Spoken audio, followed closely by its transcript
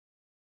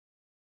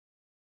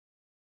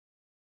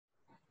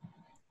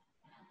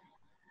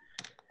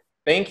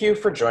Thank you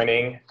for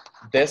joining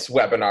this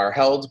webinar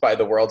held by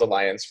the World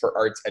Alliance for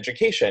Arts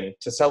Education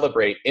to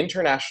celebrate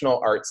International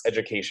Arts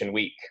Education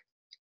Week.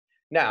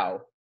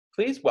 Now,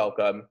 please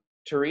welcome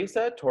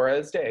Teresa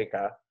Torres de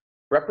Eka,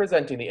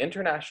 representing the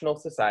International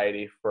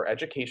Society for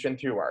Education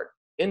Through Art,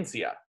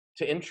 INSEA,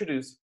 to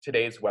introduce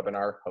today's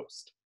webinar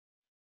host.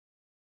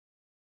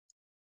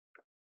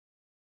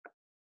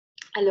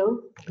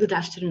 Hello, good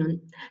afternoon.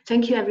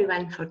 Thank you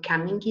everyone for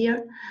coming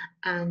here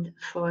and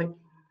for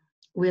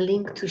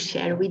willing to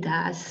share with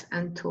us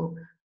and to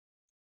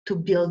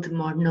build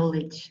more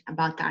knowledge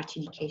about art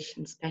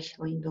education,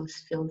 especially in those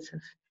fields of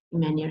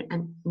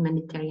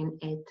humanitarian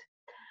aid.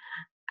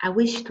 I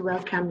wish to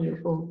welcome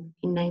you all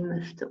in name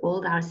of the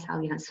World Arts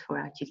Alliance for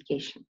Art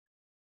Education.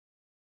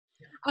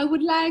 I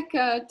would like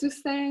to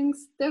thank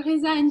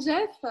Teresa and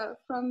Jeff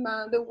from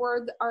the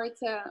World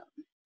Alliance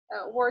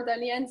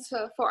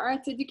for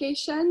Art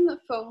Education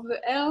for the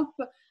help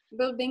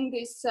building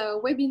this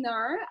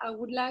webinar. I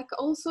would like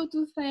also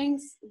to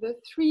thank the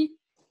three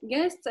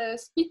guest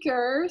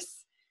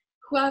speakers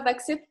who have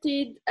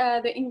accepted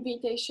the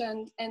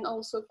invitation and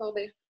also for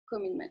their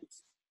commitment.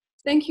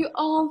 Thank you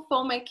all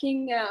for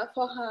making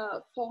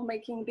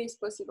this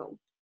possible.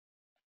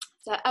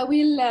 So I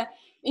will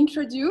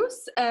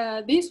introduce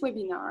this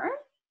webinar.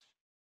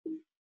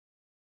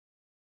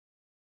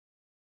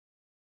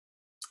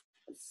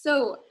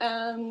 So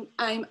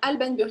I'm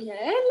Alban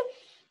Buriel,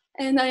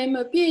 and I'm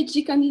a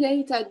PhD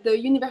candidate at the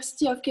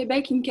University of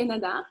Quebec in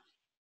Canada.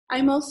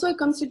 I'm also a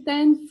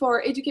consultant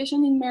for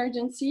education in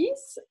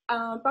emergencies,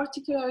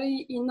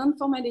 particularly in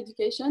non-formal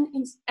education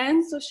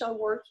and social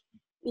work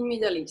in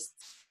Middle East.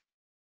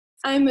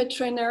 I'm a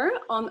trainer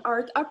on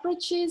art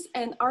approaches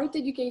and art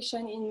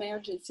education in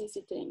emergency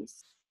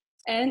settings.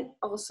 And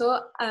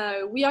also,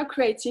 we are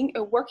creating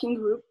a working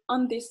group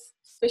on this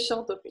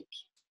special topic.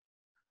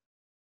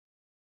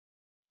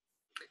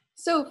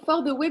 So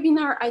for the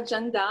webinar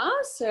agenda,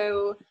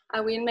 so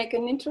I will make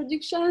an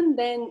introduction,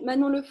 then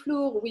Manon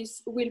Leflour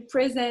will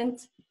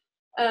present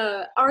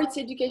arts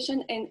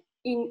education and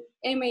in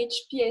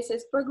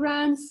MHPSS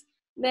programs.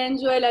 Then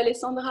Joël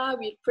Alessandra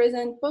will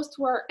present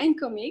post-war and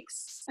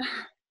comics.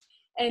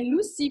 And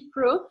Lucy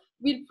Pro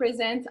will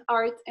present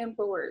art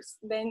empowers.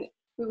 Then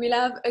we will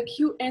have a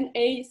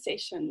Q&A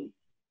session.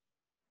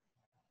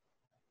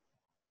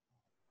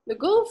 The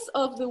goals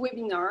of the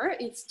webinar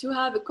is to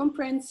have a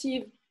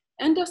comprehensive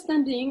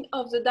understanding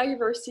of the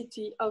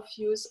diversity of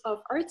use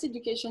of arts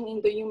education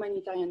in the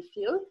humanitarian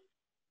field.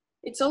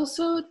 It's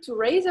also to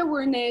raise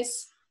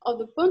awareness of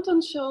the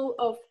potential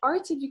of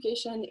arts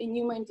education in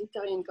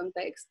humanitarian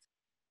context,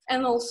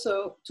 and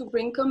also to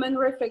bring common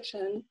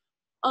reflection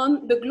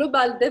on the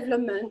global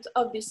development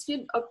of this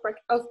field of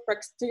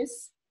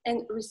practice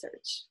and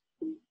research.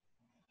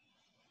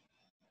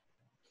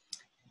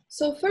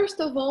 So first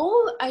of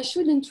all, I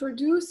should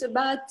introduce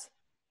about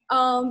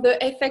the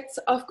effects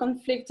of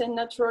conflict and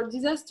natural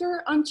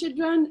disaster on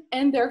children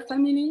and their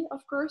family,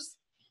 of course.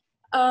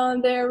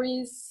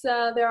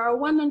 There are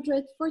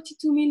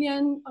 142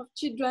 million of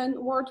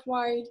children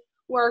worldwide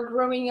who are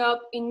growing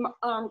up in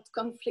armed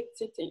conflict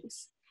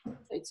settings. So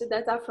it's a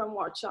data from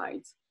World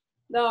Child.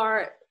 There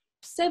are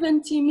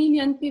 70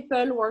 million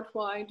people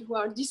worldwide who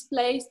are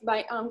displaced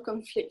by armed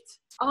conflict,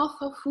 half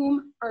of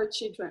whom are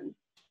children.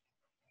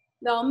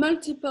 There are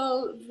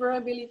multiple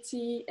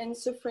vulnerability and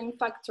suffering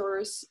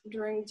factors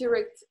during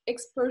direct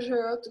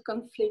exposure to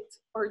conflict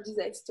or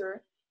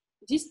disaster,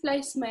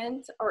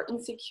 displacement or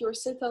insecure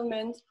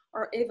settlement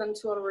or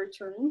eventual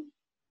return,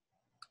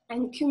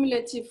 and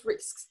cumulative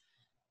risks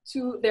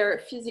to their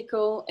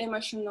physical,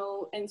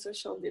 emotional, and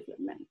social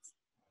development.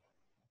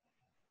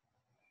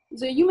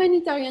 The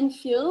humanitarian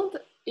field,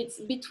 it's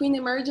between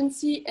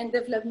emergency and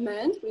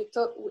development.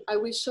 I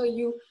will show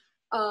you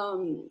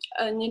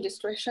an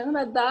illustration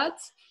about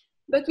that.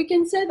 But we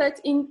can say that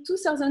in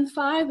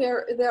 2005,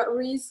 there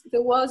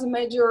was a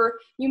major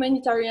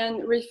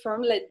humanitarian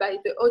reform led by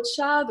the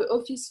OCHA, the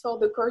Office for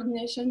the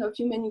Coordination of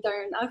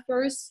Humanitarian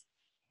Affairs,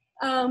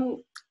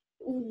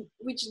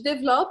 which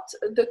developed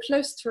the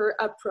cluster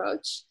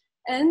approach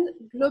and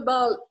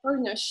global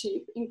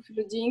partnership,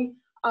 including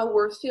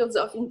our fields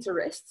of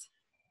interest,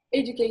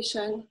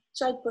 education,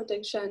 child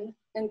protection,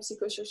 and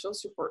psychosocial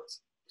support.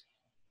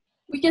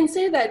 We can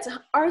say that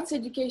arts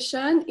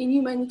education in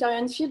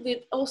humanitarian field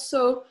is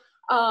also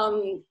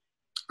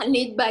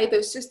led by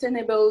the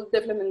Sustainable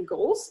Development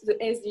Goals, the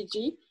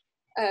SDG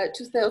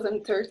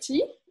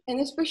 2030, and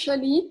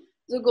especially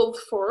the goal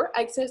 4,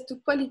 access to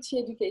quality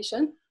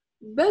education,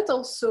 but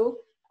also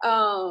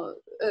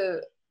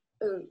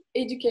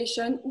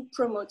education who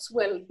promotes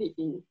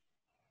well-being.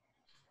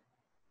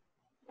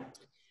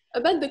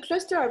 About the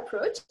cluster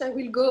approach, I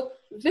will go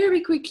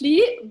very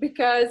quickly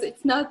because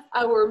it's not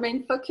our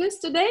main focus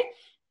today.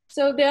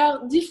 So there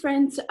are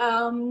different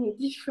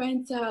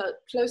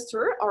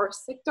clusters or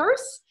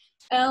sectors: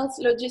 health,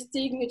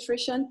 logistics,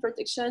 nutrition,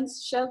 protection,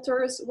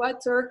 shelters,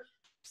 water,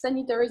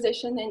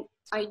 sanitarization and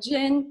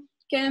hygiene,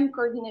 camp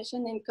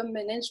coordination and camp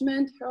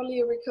management,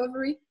 early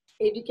recovery,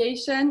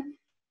 education,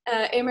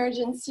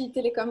 emergency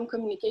telecom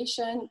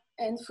communication,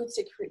 and food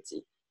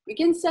security. We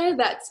can say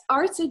that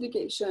arts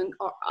education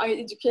or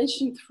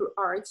education through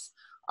arts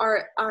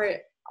have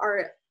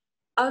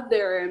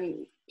their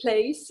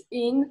place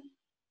in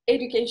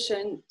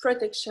education,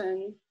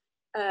 protection,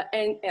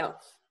 and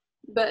health.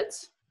 But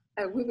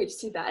we will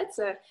see that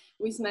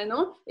with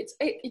Manon.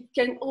 It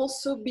can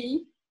also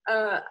be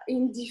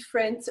in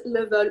different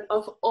level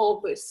of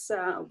all those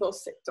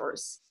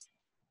sectors.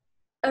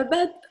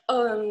 About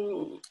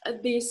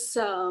this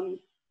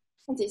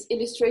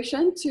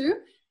illustration too,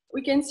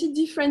 we can see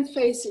different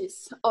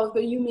phases of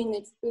the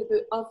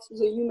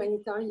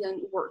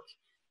humanitarian work.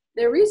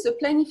 There is a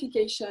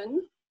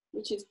planification,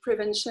 which is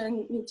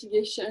prevention,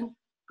 mitigation,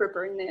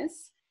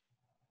 preparedness,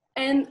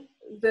 and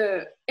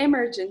the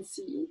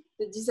emergency,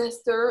 the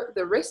disaster,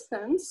 the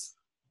response,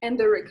 and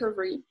the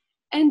recovery,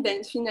 and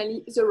then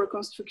finally the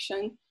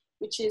reconstruction,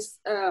 which is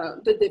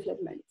the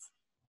development.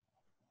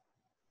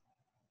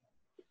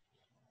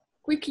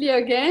 Quickly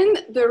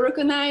again, the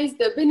recognize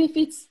the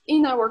benefits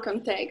in our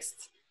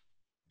context.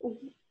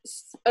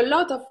 A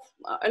lot of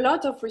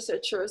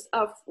researchers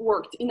have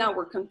worked in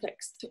our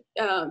context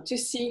to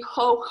see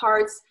how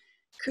arts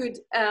could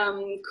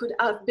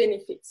have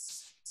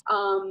benefits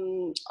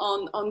on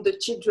the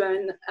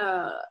children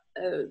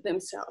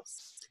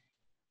themselves.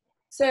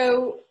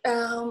 So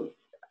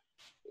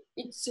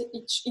it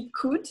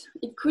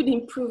could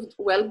improve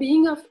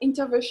well-being of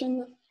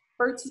intervention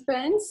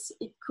participants.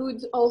 It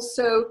could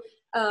also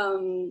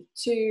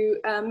to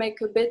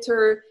make a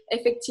better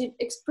effective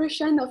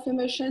expression of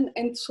emotion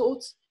and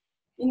thought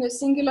in a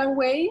singular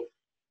way,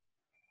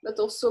 but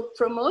also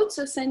promotes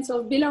a sense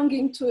of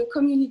belonging to a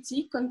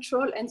community,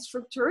 control and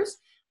structures,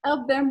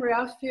 help them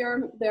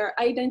reaffirm their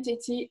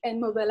identity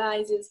and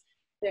mobilizes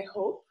their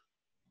hope.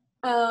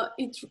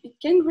 It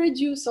can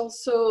reduce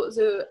also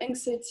the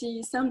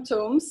anxiety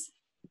symptoms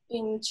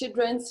in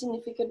children,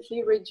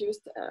 significantly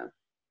reduced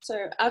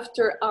so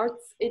after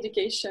arts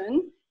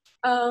education.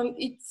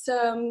 It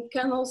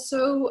can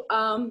also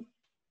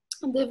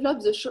develop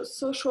the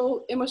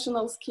social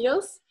emotional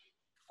skills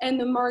and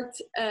a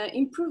marked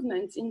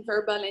improvement in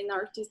verbal and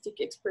artistic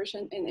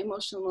expression and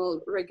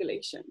emotional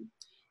regulation.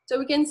 So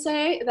we can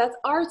say that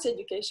arts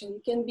education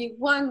can be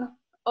one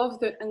of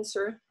the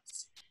answers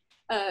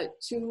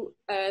to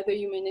the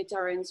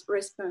humanitarian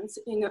response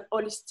in a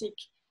holistic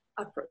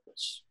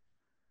approach.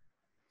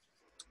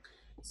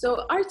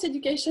 So arts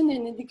education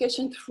and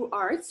education through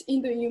arts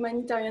in the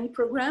humanitarian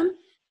program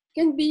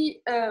can be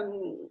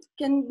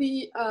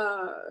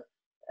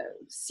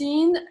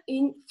seen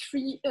in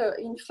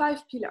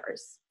five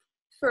pillars.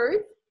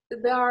 First,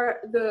 there are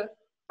the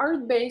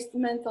art-based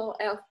mental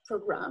health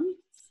programs,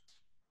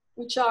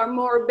 which are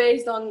more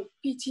based on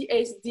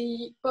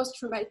PTSD,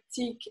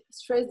 post-traumatic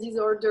stress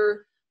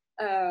disorder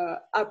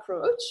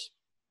approach.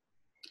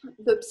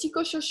 The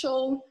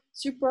psychosocial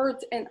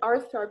support and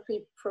art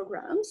therapy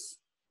programs,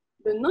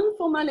 the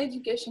non-formal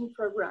education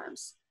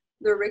programs,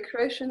 the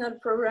recreational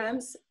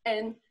programs,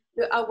 and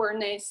the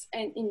awareness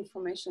and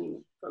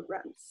information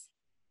programs.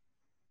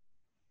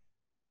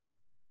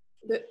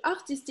 The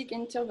artistic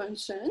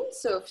intervention,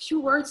 so a few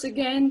words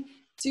again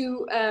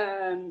to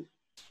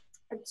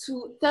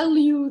tell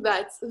you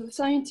that the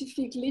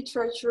scientific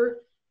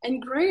literature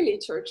and gray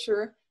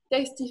literature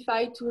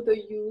testify to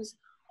the use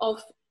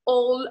of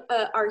all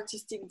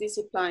artistic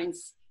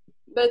disciplines,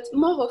 but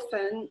more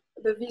often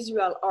the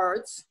visual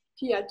arts,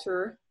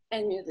 theater,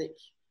 and music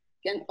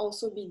can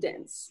also be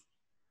dance.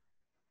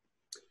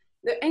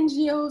 The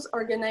NGOs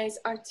organize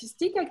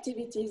artistic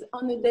activities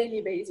on a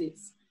daily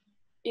basis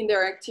in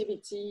their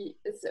activities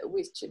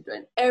with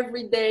children.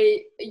 Every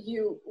day,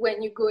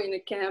 when you go in a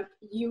camp,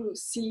 you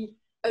see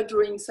a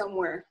drawing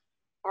somewhere,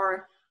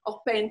 or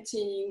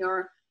painting,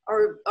 or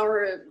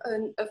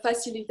a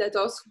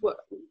facilitators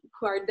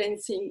who are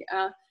dancing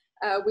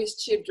with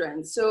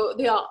children. So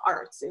there are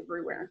arts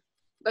everywhere.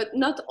 But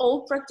not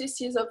all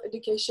practices of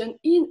education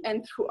in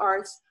and through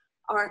arts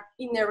are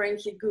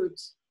inherently good.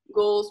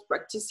 Goals,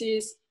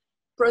 practices,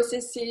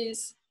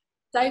 processes,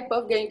 type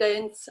of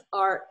guidance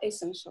are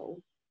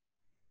essential.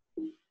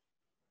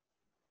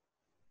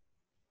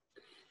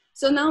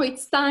 So now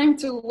it's time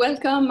to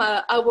welcome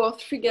our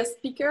three guest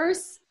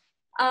speakers.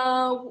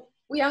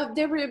 We have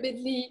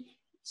deliberately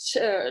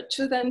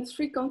chosen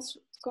three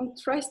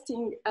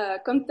contrasting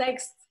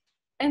contexts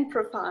and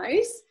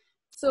profiles.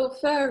 So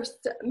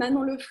first,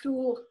 Manon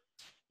Leflour,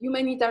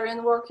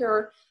 humanitarian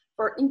worker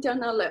for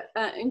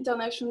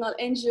international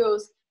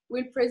NGOs,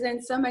 will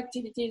present some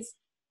activities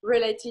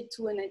related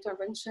to an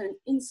intervention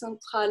in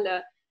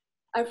Central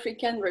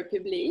African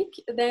Republic.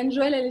 Then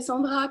Joël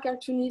Alessandra,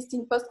 cartoonist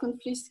in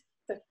post-conflict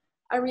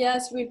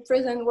areas, will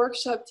present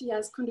workshops he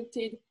has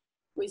conducted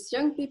with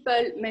young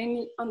people,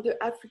 mainly on the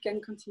African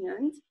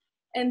continent.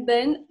 And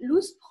then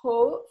Luz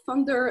Pro,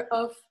 founder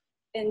of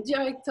and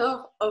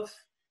director of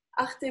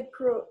Arte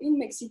Pro in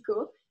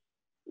Mexico,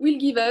 will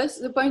give us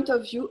the point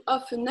of view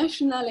of a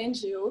national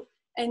NGO,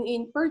 and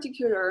in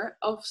particular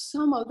of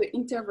some of the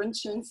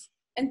interventions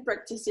and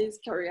practices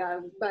carried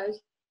out by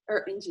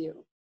her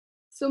NGO.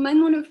 So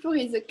Manon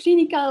Leflour is a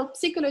clinical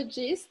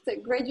psychologist,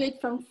 graduate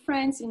from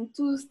France in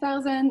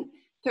 2000,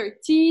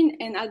 13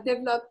 and had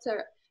developed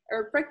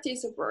her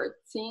practice abroad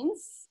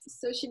since.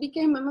 So she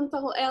became a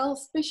mental health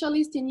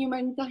specialist in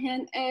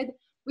humanitarian aid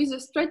with a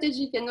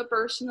strategic and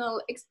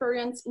operational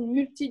experience in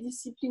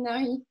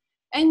multidisciplinary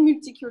and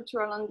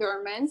multicultural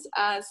environments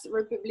as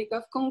Republic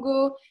of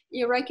Congo,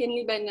 Iraq, and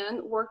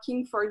Lebanon,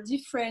 working for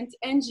different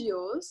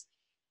NGOs.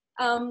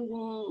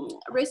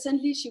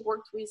 Recently, she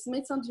worked with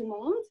Médecins du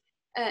Monde,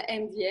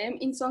 MDM,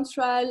 in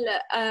Central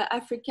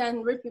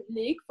African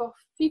Republic for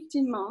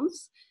 15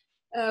 months,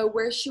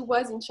 where she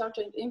was in charge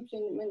of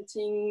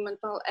implementing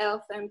mental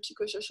health and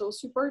psychosocial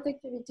support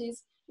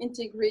activities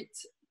integrate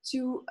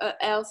to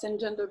health and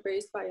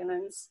gender-based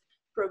violence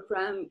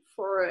program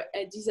for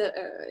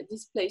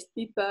displaced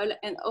people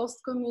and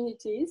host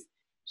communities.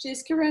 She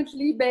is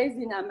currently based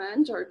in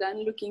Amman,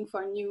 Jordan, looking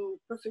for a new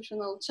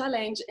professional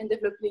challenge and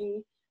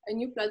developing a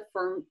new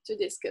platform to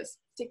discuss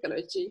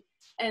psychology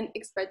and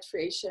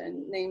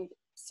expatriation named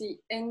Sea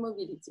and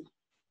Mobility.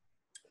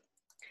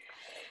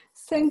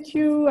 Thank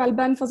you,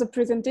 Alban, for the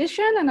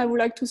presentation. And I would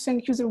like to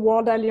thank you, the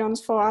World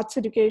Alliance for Arts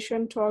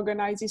Education, to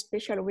organize this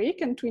special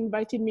week and to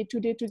invite me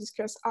today to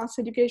discuss arts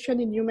education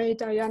in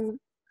humanitarian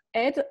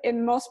aid,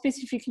 and more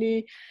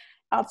specifically,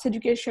 arts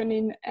education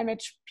in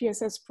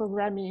MHPSS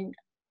programming.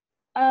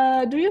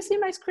 Do you see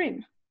my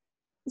screen?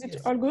 Is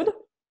it all good?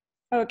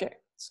 Okay,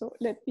 so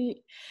let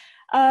me.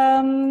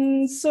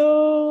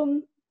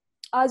 So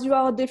as you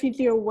are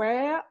definitely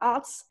aware,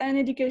 arts and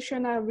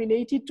education are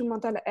related to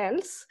mental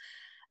health.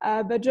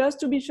 But just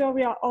to be sure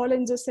we are all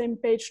on the same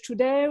page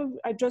today,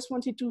 I just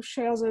wanted to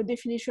share the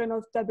definition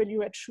of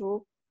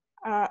WHO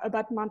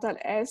about mental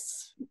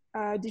health,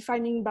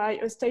 defining by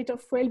a state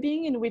of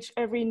well-being in which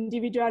every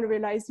individual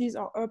realizes his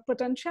or her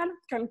potential,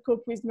 can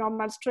cope with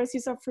normal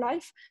stresses of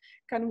life,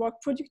 can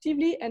work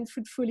productively and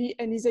fruitfully,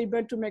 and is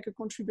able to make a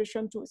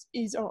contribution to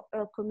his or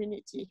her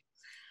community.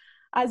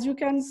 As you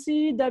can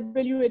see,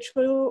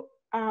 WHO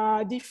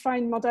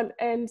defined mental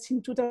health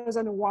in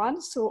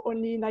 2001, so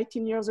only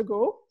 19 years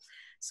ago.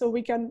 So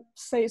we can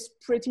say it's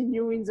pretty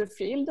new in the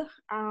field.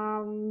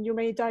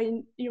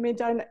 Humanitarian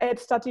aid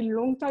started a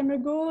long time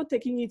ago,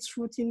 taking its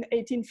root in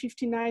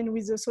 1859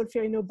 with the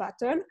Solferino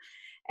battle,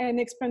 and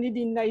expanded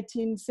in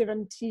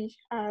 1970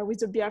 with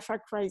the Biafra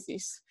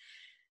crisis.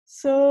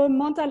 So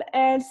mental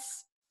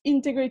health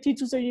integrated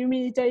to the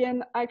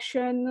humanitarian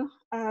action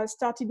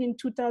started in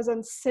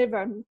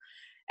 2007,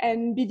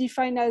 and be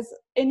defined as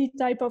any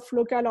type of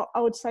local or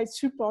outside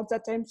support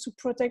that aims to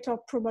protect or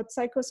promote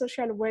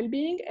psychosocial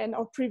well-being and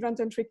or prevent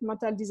and treat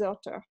mental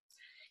disorder.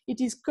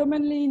 It is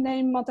commonly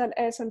named mental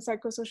health and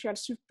psychosocial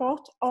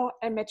support, or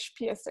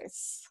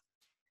MHPSS.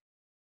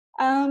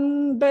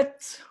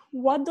 But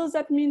what does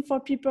that mean for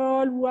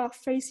people who are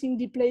facing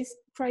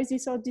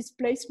crisis or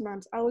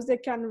displacement? How they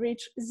can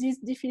reach this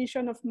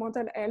definition of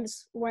mental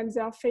health when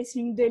they are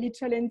facing daily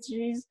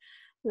challenges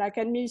like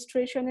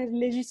administration and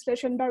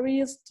legislation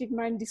barriers,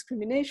 stigma and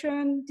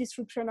discrimination,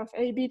 disruption of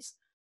habits,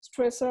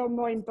 stressor,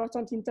 more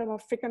important in terms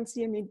of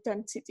frequency and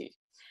intensity.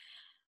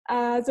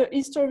 The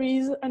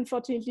histories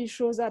unfortunately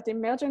show that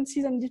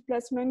emergencies and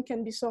displacement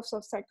can be source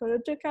of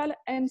psychological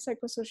and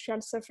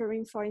psychosocial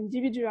suffering for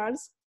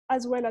individuals,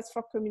 as well as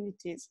for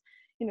communities,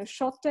 in a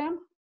short term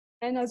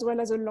and as well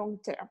as a long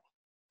term.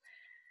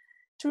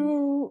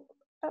 Oh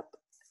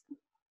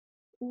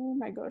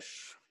my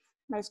gosh.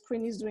 My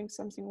screen is doing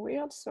something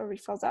weird, sorry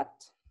for that.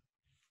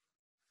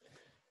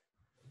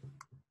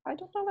 I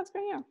don't know what's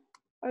going on.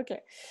 Okay,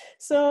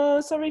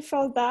 so sorry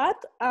for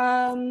that.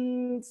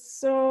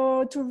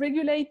 So to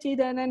regulate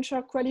it and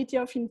ensure quality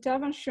of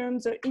intervention,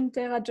 the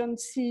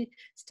Interagency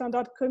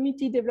Standard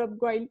Committee developed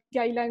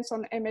guidelines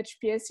on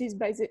MHPSS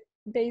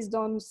based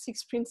on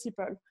 6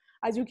 principles.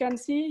 As you can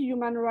see,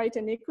 human rights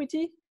and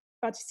equity,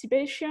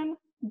 participation,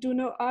 do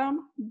no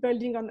harm,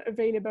 building on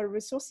available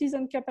resources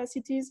and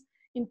capacities,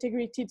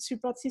 integrated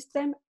support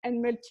system,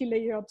 and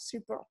multi-layered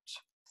support.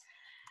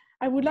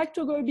 I would like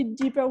to go a bit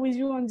deeper with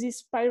you on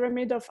this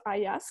pyramid of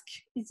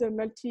IASC. It's a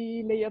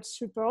multi-layered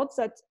support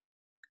that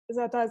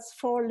has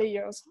 4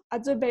 layers.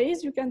 At the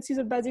base, you can see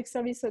the basic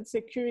service and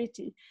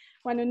security.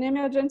 When an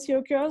emergency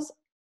occurs,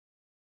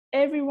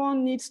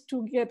 everyone needs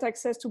to get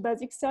access to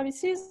basic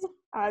services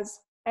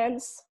as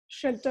health,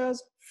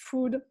 shelters,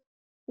 food,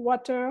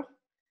 water,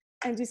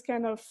 and this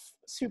kind of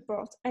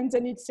support, and they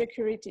need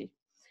security.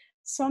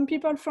 Some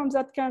people from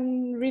that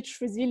can reach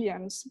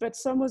resilience, but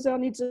some other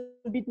need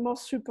a bit more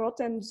support.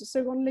 And the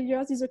second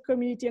layer is a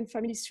community and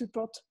family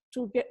support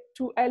to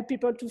help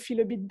people to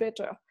feel a bit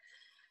better.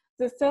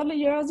 The third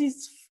layer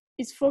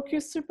is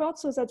focused support,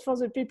 so that for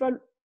the people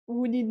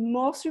who need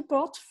more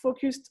support,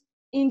 focused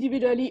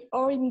individually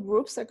or in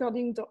groups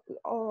according to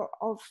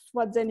of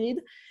what they need.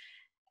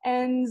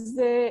 And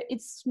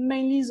it's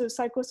mainly the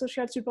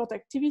psychosocial support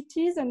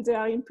activities, and they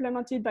are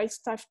implemented by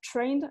staff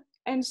trained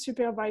and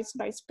supervised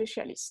by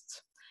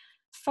specialists.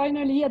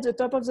 Finally, at the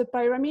top of the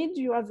pyramid,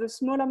 you have a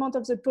small amount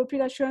of the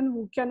population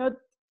who cannot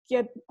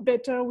get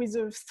better with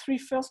the 3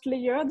 first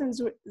layers, then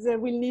they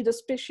will need a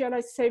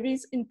specialized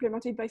service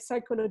implemented by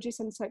psychologists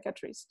and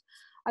psychiatrists.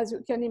 As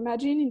you can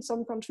imagine, in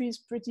some countries,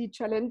 pretty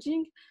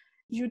challenging.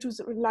 due to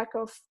the lack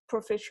of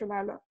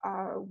professional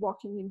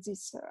working in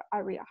this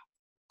area.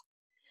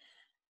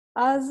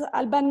 As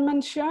Alban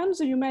mentioned,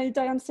 the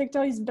humanitarian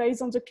sector is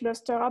based on the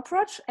cluster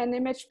approach, and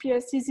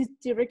MHPSS is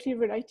directly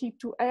related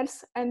to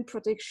health and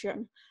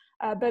protection.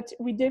 But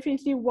we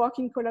definitely work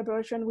in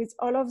collaboration with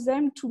all of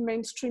them to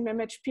mainstream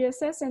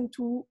MHPSS and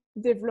to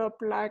develop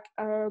like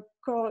a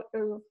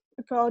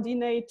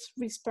coordinate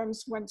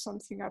response when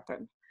something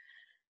happens.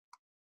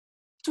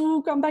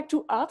 To come back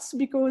to arts,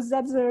 because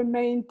that's the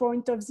main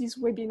point of this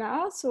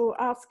webinar. So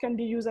arts can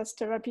be used as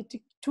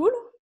therapeutic tool,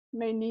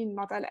 mainly in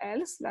mental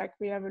health, like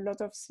we have a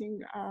lot of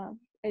things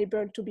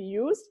able to be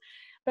used,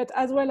 but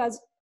as well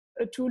as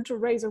a tool to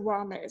raise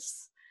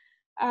awareness.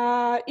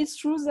 It's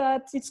true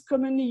that it's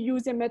commonly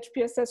used in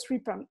MHPSS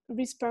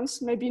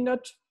response, maybe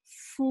not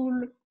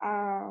full,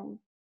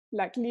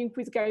 like link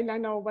with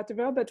guideline or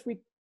whatever, but we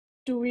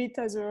do it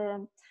as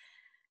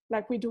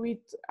we do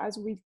it as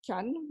we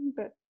can,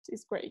 but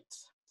it's great.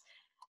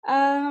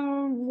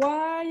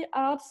 Why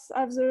arts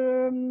have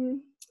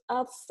the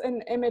arts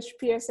and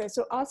MHPSS?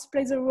 So arts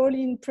plays a role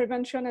in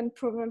prevention and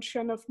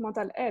promotion of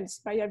mental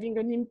health by having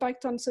an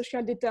impact on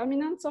social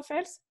determinants of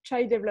health,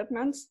 child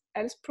development,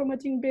 health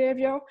promoting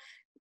behavior,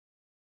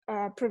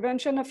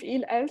 prevention of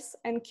ill health,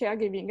 and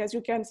caregiving. As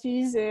you can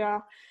see, they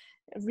are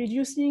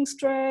reducing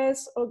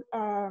stress,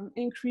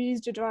 increase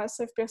general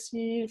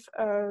self-perceived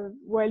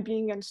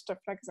well-being and stuff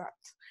like that.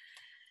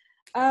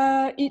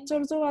 It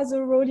also has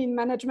a role in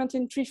management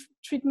and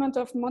treatment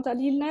of mental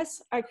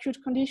illness,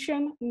 acute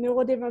condition,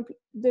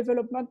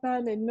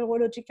 neurodevelopmental and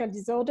neurological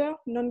disorder,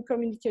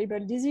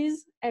 non-communicable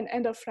disease, and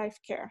end-of-life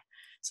care.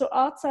 So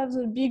arts has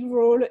a big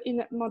role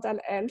in mental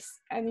health,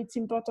 and it's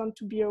important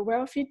to be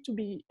aware of it, to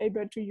be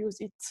able to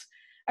use it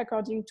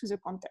according to the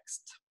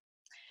context.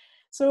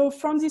 So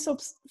from this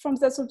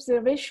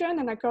observation,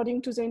 and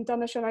according to the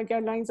international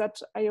guidelines that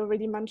I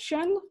already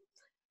mentioned,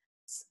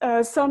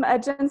 some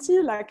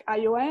agencies like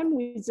IOM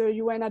with the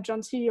UN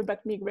Agency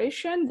about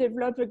Migration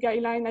developed a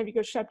guideline having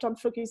a chapter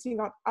focusing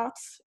on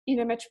arts in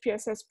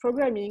MHPSS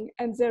programming,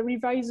 and they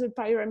revise the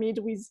pyramid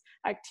with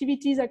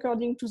activities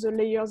according to the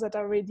layers that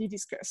are already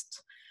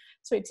discussed.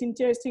 So it's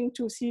interesting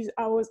to see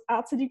how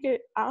arts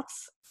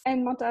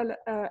and mental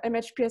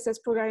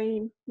MHPSS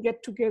programming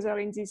get together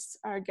in this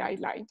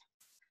guideline.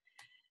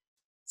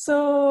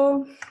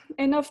 So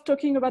enough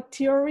talking about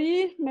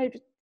theory,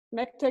 maybe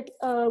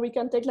we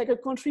can take like a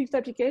concrete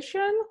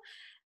application.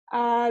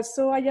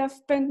 So I have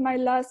spent my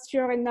last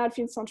year and a half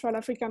in Central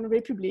African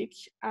Republic.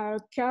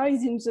 CAR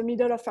is in the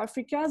middle of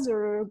Africa,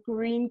 the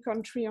green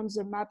country on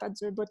the map at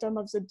the bottom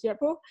of the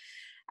diapo.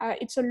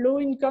 It's a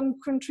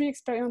low-income country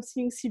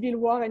experiencing civil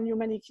war and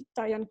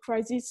humanitarian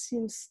crisis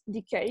since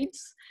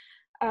decades.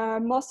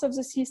 Most of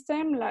the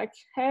system, like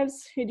health,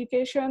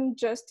 education,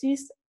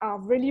 justice, are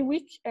really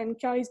weak, and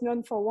CAR is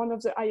known for one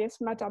of the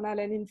highest maternal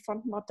and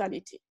infant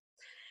mortality.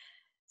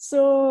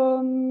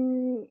 So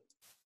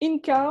in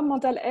CAR,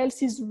 mental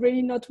health is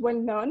really not well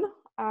known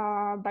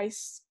by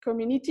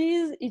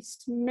communities.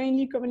 It's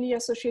mainly commonly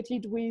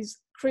associated with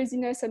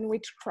craziness and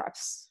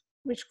witchcraft.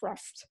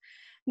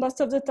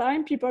 Most of the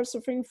time, people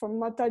suffering from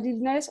mental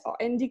illness or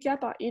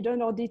handicap are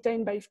hidden or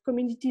detained by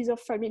communities or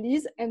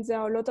families, and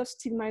there are a lot of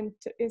stigma and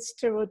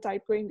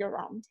stereotypes going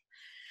around.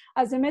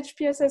 As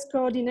MHPSS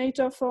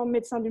coordinator for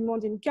Médecins du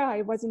Monde in CAR,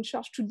 I was in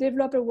charge to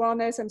develop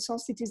awareness and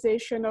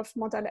sensitization of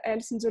mental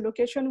health in the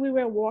location we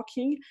were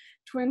working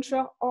to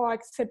ensure our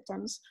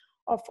acceptance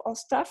of our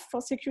staff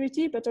for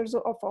security, but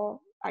also of our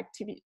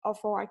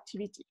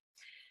activity.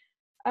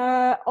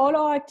 All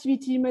our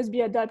activity must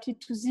be adapted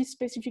to this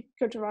specific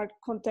cultural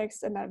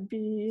context and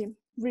be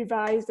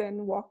revised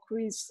and work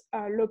with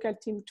a local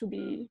team to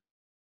be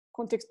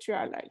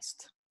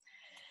contextualized.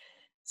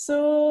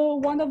 So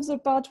one of the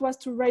parts was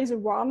to raise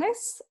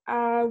awareness.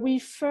 We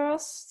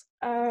first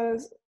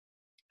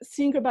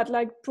think about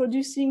like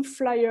producing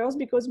flyers,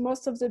 because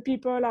most of the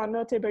people are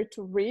not able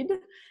to read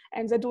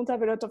and they don't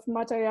have a lot of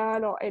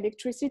material or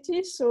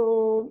electricity.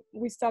 So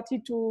we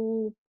started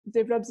to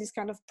develop this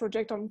kind of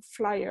project on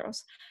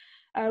flyers.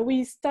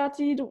 We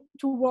started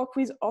to work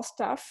with our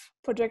staff,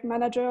 project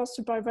managers,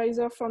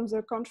 supervisors from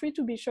the country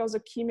to be sure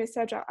the key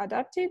messages are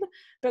adapted,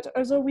 but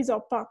also with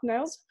our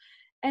partners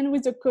and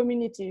with the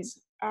communities,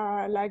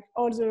 like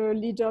all the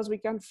leaders we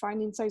can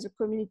find inside the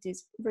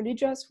communities,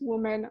 religious,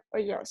 women, or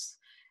youth.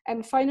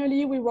 And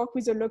finally, we work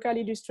with a local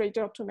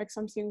illustrator to make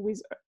something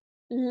with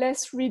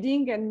less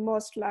reading and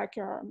most like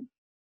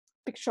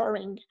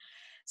picturing.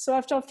 So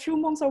after a few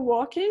months of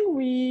working,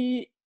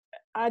 we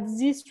had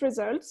these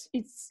results.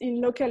 It's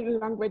in local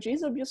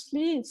languages,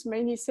 obviously. It's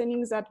mainly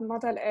saying that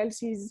mental health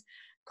is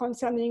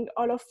concerning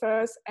all of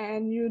us,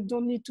 and you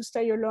don't need to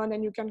stay alone,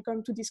 and you can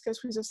come to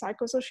discuss with a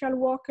psychosocial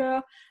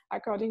worker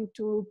according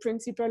to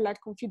principles like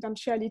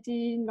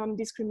confidentiality,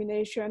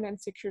 non-discrimination,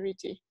 and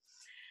security.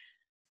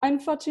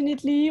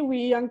 Unfortunately,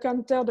 we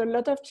encountered a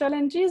lot of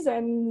challenges,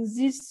 and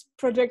this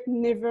project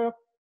never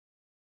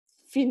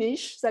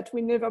finished, that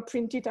we never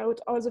printed out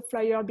all the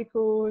flyer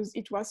because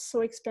it was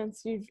so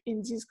expensive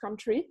in this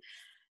country.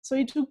 So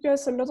it took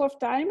us a lot of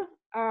time,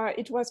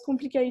 it was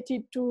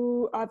complicated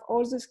to have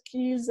all the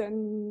skills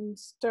and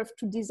stuff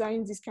to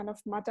design this kind of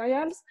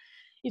materials.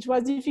 It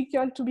was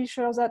difficult to be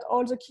sure that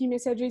all the key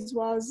messages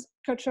was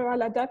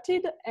cultural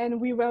adapted,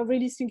 and we were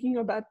really thinking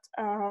about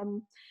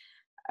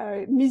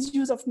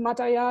misuse of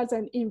materials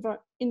and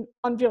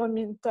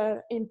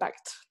environmental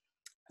impact.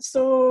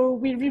 So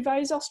we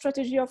revised our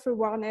strategy of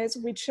awareness.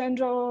 We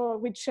changed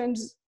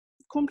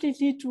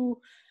completely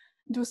to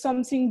do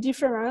something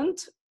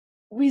different,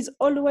 with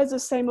always the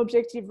same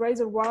objective: raise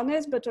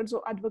awareness, but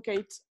also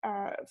advocate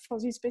for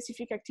these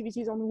specific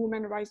activities on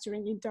women's rights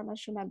during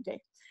International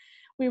Day.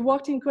 We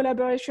worked in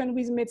collaboration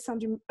with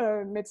Médecins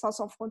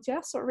Sans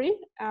Frontières,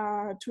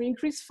 to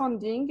increase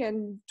funding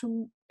and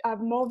to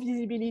have more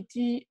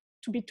visibility,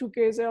 to be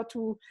together,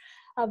 to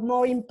have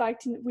more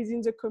impact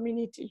within the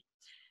community.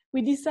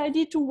 We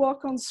decided to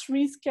work on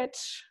 3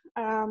 sketches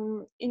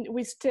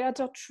with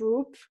theater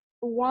troupe,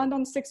 one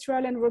on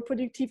sexual and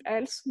reproductive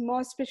health,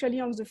 more especially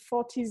on the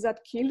 40s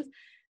that kill.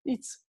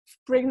 It's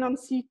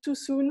pregnancy too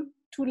soon,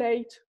 too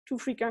late, too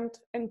frequent,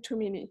 and too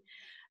many.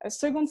 A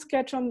second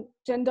sketch on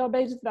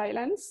gender-based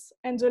violence,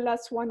 and the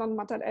last one on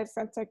mental health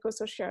and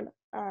psychosocial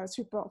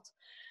support.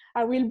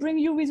 I will bring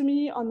you with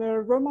me on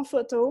a Roman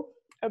photo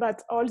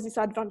about all these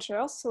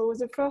adventures. So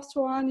the first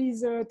one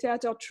is a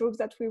theater troupe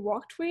that we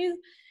worked with.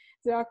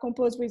 They are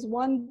composed with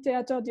 1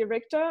 theater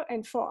director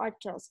and 4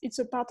 actors. It's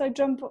a part-time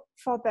job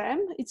for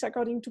them. It's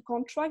according to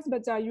contracts,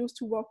 but they are used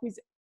to work with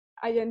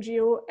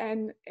NGO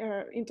and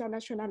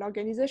international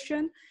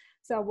organization.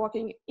 They are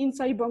working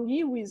inside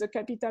Bangui, with the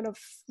capital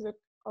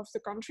of the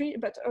country,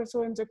 but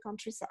also in the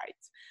countryside.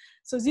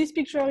 So this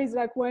picture is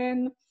like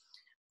when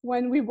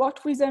we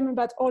worked with them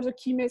about all the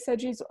key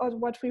messages of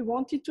what we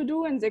wanted to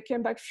do, and they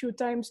came back a few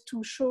times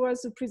to show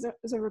us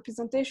the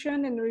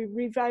representation, and we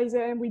revised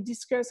them, we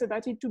discussed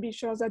about it to be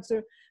sure that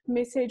the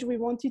message we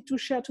wanted to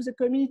share to the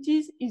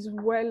communities is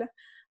well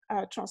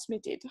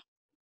transmitted.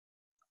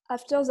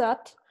 After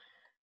that,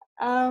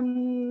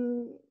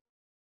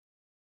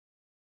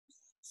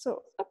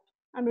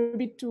 I'm a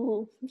bit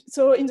too,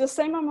 so in the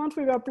same moment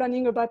we were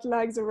planning about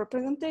like the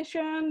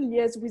representation,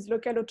 liaise with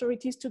local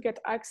authorities to get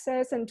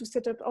access and to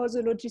set up all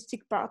the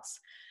logistic parts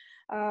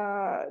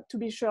to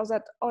be sure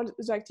that all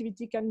the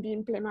activity can be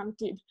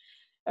implemented.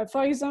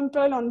 For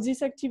example, on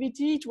this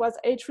activity, it was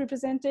 8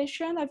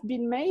 representations have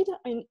been made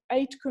in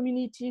 8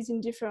 communities in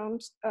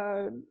different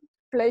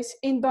places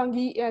in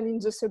Bangui and in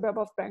the suburb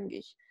of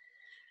Bangui.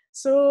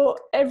 So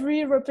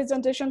every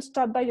representation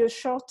starts by a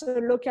short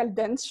local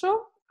dance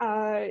show.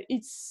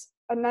 It's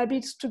an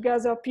habit to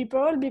gather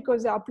people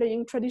because they are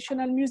playing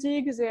traditional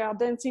music, they are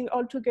dancing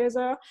all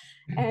together,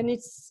 and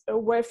it's a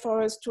way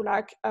for us to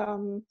like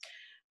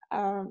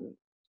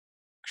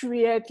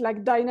create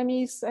like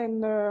dynamics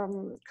and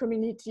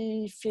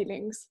community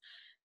feelings.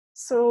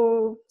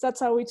 So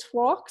that's how it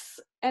works.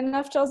 And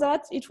after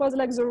that, it was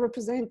like the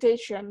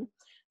representation.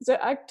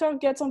 The actor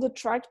gets on the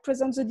track,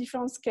 presents the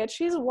different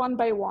sketches one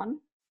by one.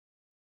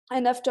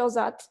 And after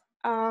that,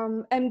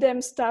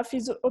 MDM staff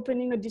is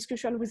opening a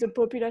discussion with the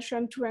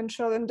population to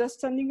ensure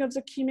understanding of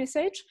the key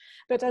message,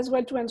 but as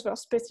well to answer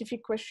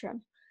specific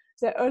questions.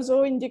 They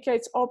also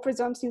indicate our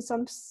presence in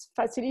some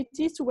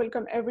facilities to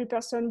welcome every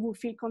person who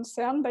feels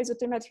concerned by the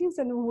thematics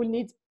and who will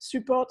need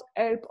support,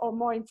 help, or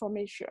more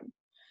information.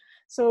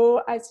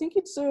 So I think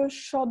it's a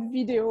short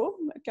video.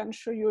 I can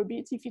show you a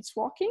bit if it's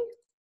working.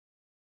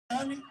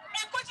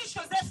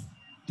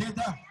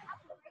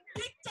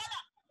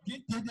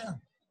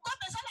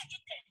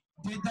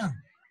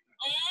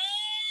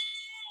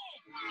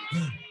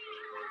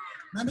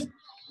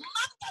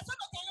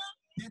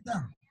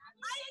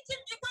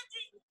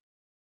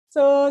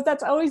 So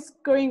that's how it's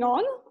going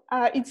on.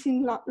 It's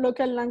in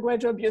local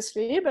language,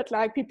 obviously, but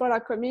like people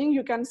are coming,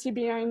 you can see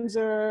behind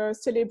the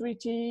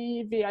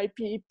celebrity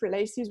VIP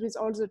places with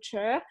all the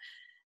chairs,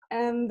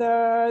 and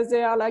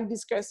they are like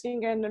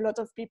discussing, and a lot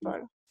of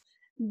people.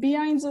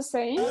 Behind the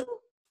scene,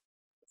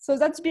 so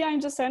that's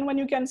behind the scene when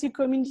you can see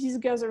communities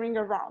gathering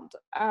around.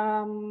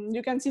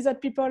 You can see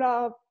that people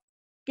are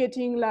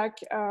getting like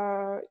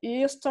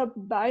he stopped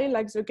by,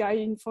 like the guy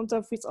in front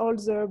of with all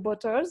the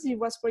bottles. He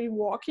was probably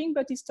walking,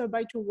 but he stopped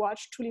by to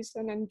watch, to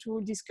listen, and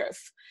to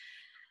discuss.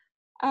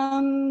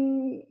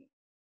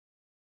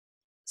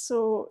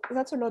 So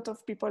that's a lot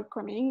of people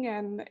coming,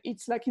 and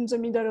it's like in the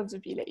middle of the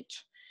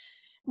village.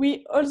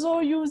 We also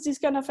use these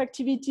kind of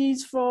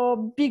activities for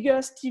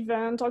biggest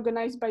event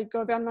organized by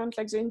government,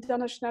 like the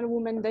International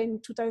Women's Day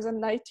in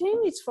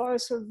 2019. It's for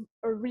us a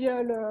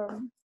real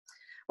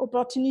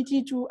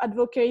opportunity to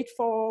advocate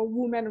for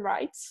women's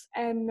rights.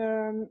 And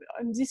on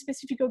this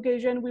specific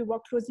occasion, we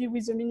worked closely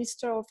with the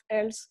Minister of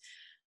Health,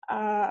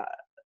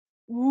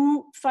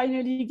 who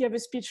finally gave a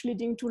speech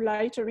leading to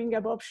lightering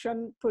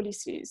abortion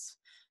policies.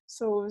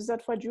 So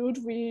that's what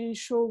we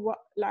show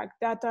like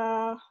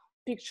data,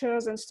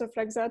 pictures and stuff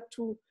like that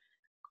to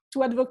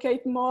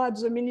advocate more at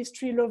the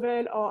ministry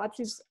level, or at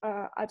least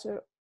at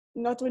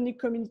not only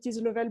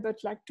communities level,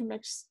 but like to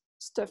make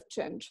stuff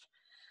change.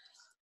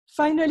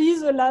 Finally,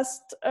 the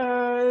last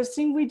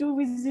thing we do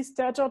with this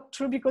theater,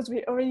 true, because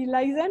we already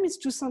like them, is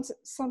to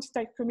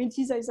sensitize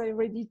communities, as I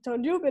already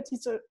told you, but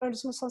it's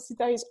also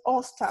sensitize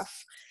our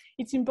staff.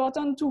 It's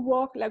important to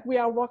work, like we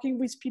are working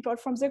with people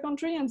from the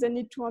country, and they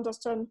need to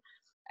understand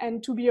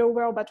and to be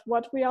aware about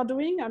what we are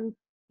doing. I'm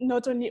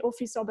not only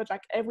officer, but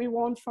like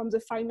everyone from the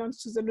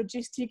finance to the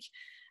logistic,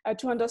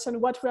 to understand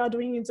what we are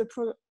doing in the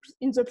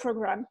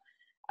program.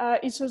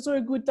 It's also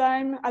a good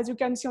time, as you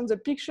can see on the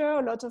picture,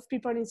 a lot of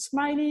people is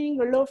smiling,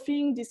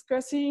 laughing,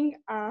 discussing.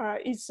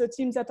 It's a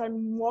team that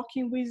I'm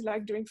working with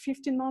like during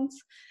 15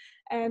 months.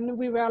 And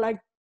we were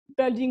like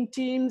building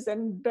teams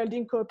and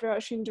building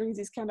cooperation during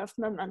this kind of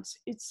moments.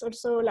 It's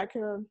also like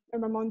a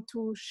moment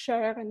to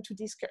share and to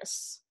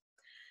discuss.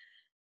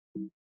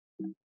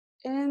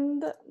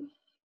 And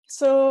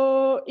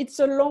so it's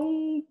a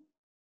long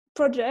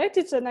project.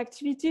 It's an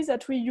activity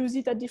that we use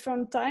it at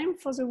different time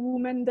for the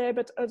Women's Day,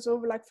 but also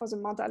like for the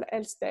Mental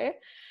Health Day.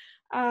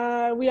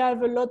 We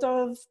have a lot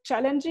of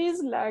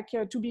challenges, like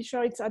to be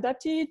sure it's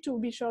adapted, to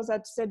be sure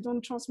that they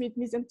don't transmit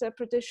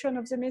misinterpretation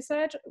of the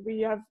message.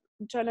 We have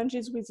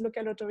challenges with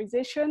local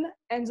authorization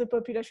and the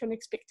population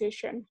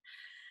expectation.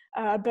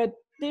 But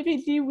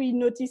definitely we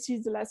notice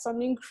like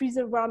some increased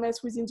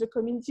awareness within the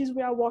communities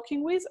we are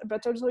working with,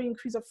 but also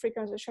increase of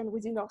frequentation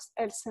within our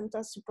health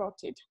centers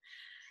supported.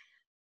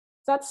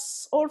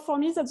 That's all for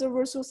me. That's the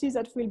resources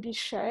that will be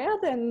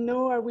shared. And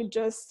now I will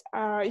just,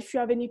 if you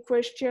have any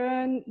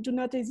question, do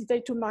not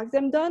hesitate to mark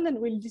them down, and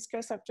we'll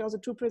discuss after the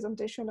two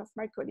presentations of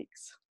my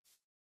colleagues.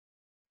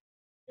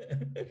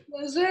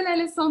 Joël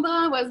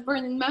Alessandra was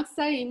born in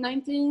Marseille in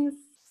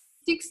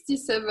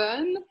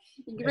 1967.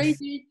 He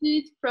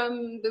graduated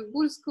from the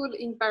Bull School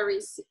in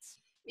Paris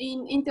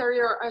in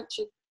interior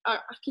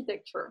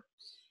architecture.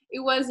 It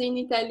was in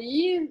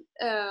Italy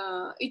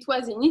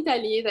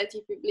that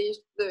he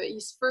published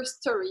his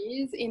first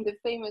stories in the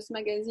famous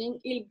magazine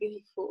Il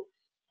Grifo.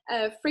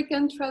 A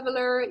frequent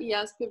traveler, he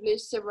has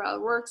published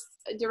several works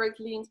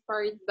directly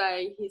inspired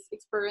by his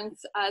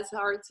experience as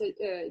art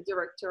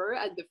director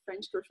at the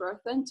French Cultural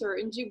Center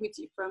in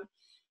Djibouti from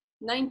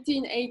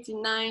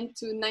 1989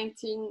 to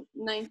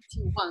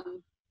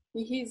 1991.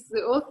 He is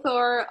the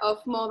author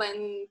of more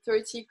than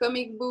 30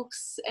 comic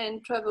books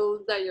and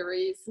travel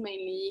diaries,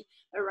 mainly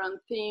around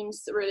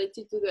themes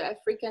related to the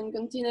African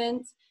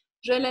continent.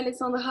 Joël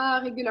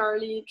Alessandra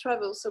regularly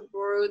travels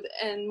abroad,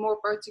 and more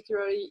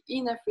particularly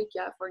in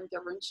Africa, for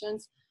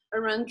interventions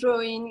around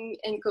drawing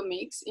and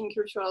comics in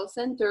cultural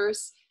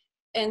centers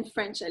and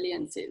French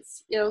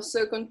alliances. He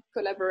also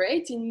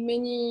collaborates in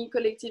many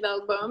collective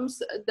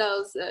albums,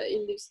 does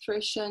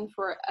illustration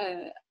for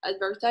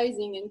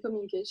advertising and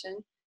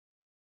communication,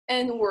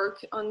 and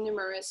work on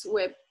numerous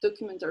web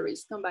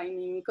documentaries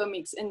combining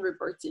comics and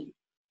reporting.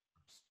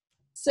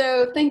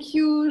 So thank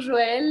you,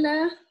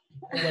 Joël.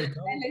 You're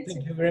welcome.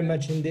 Thank you very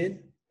much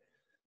indeed.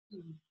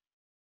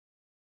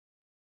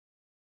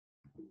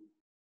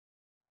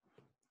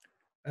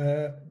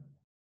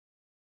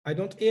 I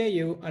don't hear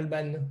you,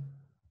 Alban.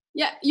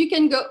 Yeah, you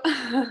can go.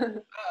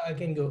 I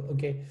can go,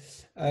 okay.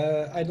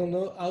 I don't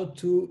know how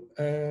to,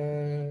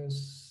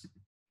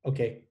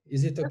 okay,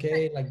 is it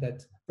okay like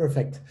that?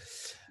 Perfect.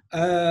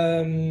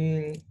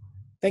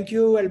 Thank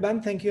you,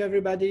 Alban. Thank you,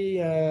 everybody,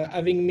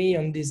 having me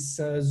on this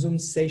Zoom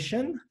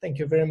session. Thank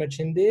you very much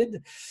indeed.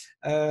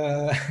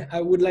 I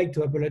would like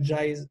to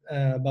apologize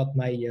about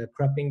my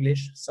crap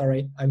English.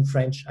 Sorry, I'm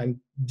French. I'm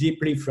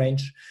deeply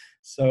French.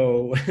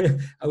 So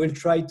I will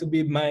try to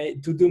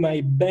do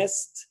my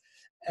best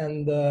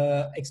and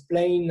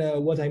explain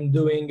what I'm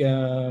doing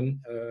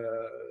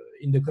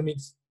in the comic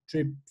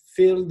strip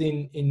field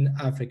in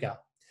Africa.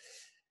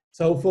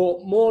 So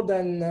for more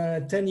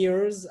than 10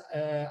 years,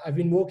 I've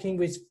been working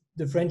with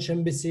the French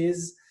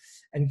embassies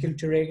and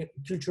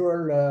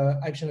cultural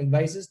action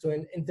advisors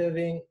to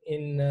intervene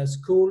in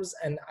schools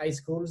and high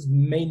schools,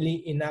 mainly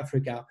in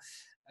Africa.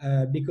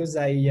 Because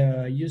I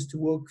used to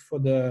work for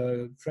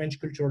the French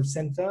Cultural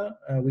Center.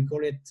 We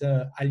call it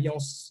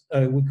Alliance,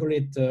 we call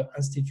it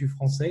Institut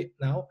Français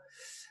now,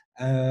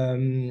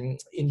 in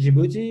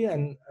Djibouti.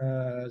 And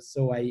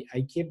so I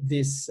keep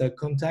this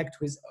contact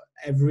with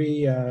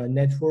every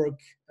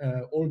network,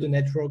 all the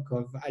network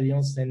of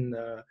Alliance and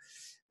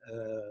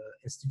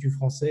Institut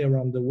Français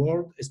around the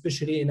world,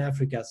 especially in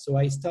Africa. So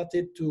I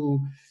started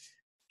to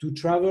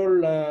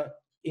travel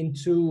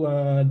into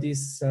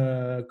this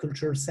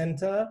cultural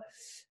center,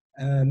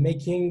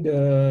 making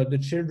the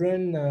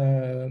children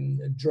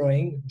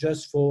drawing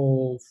just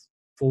for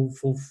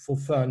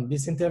fun.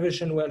 This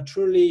intervention were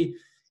truly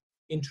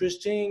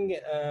interesting,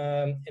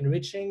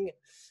 enriching,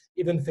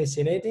 even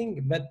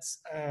fascinating. But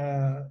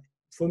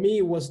for me,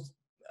 it was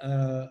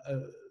a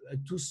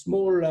too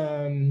small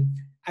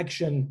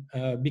action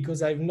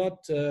because I'm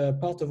not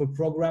part of a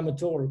program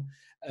at all.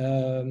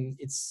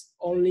 It's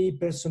only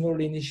personal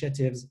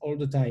initiatives all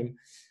the time.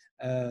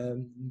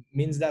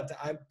 Means that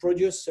I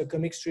produce a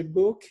comic strip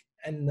book,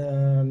 and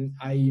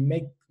I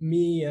make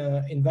me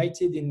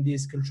invited in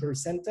this cultural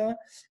center,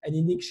 and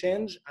in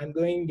exchange I'm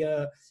going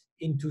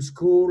into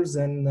schools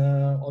and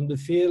on the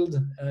field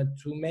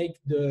to make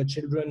the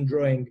children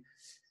drawing.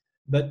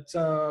 But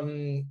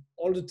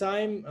all the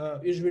time,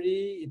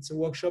 usually it's a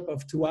workshop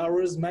of 2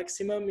 hours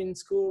maximum in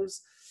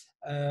schools.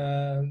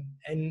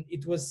 And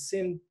it was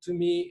seemed to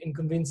me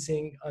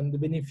inconvincing on the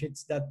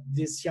benefits that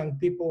these young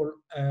people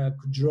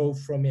could draw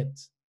from it.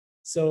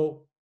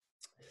 So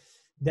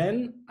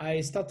then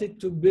I started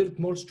to build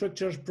more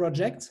structured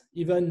projects,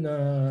 even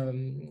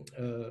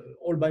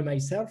all by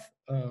myself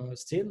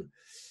still,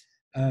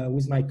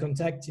 with my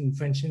contact in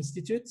French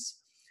institutes.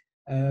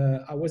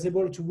 I was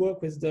able to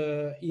work with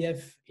the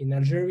EF in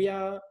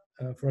Algeria,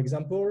 for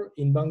example,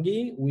 in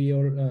Bangui. We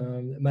all,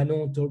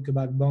 Manon talked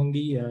about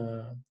Bangui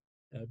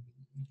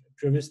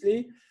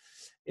previously,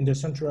 in the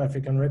Central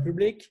African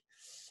Republic,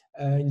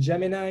 in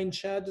N'Djamena in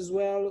Chad as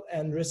well,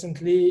 and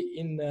recently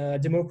in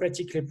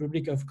Democratic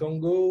Republic of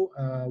Congo.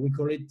 We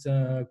call it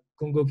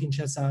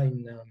Congo-Kinshasa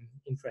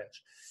in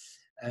French.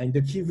 In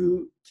the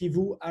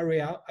Kivu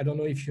area, I don't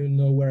know if you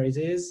know where it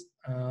is.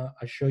 I'll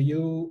show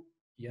you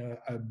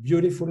a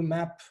beautiful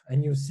map,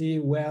 and you see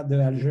where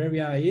the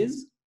Algeria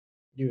is.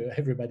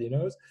 Everybody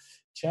knows.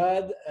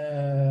 Chad,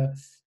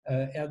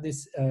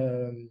 this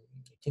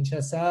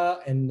Kinshasa,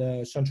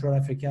 and Central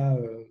Africa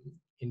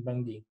in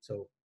Bangui.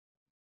 So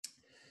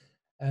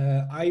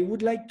I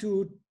would like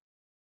to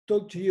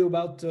talk to you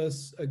about a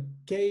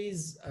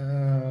case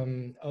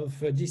of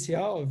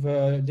DCR,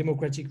 of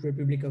Democratic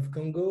Republic of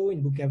Congo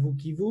in Bukavu,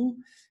 Kivu.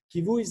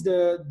 Kivu is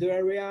the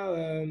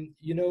area,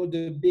 you know,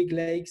 the big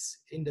lakes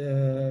in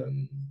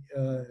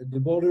the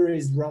border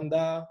is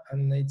Rwanda,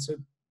 and it's a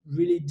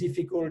really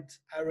difficult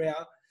area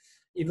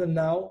even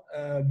now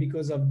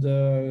because of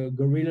the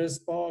gorillas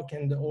park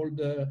and all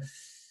the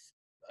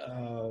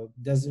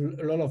there's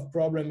a lot of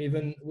problem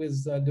even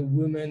with the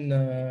women.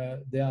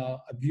 They are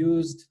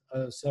abused.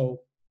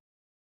 So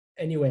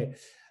anyway,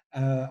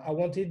 I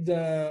wanted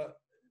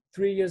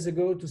 3 years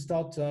ago to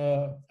start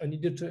an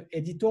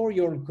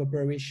editorial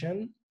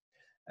cooperation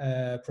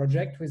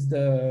project with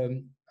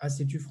the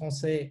Institut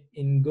Français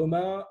in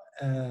Goma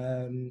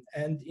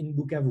and in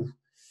Bukavu.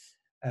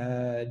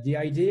 The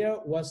idea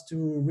was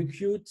to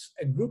recruit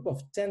a group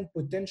of 10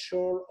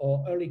 potential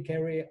or early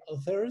career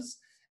authors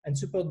and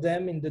support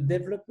them in the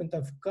development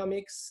of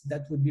comics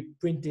that would be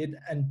printed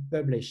and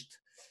published.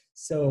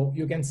 So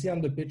you can see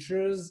on the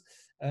pictures,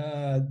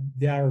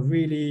 they are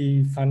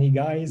really funny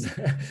guys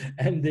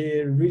and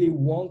they really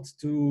want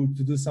to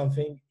do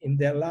something in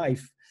their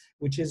life,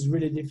 which is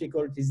really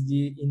difficult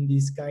in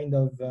these kind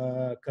of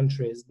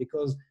countries,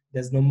 because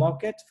there's no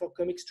market for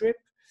comic strip,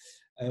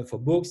 for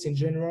books in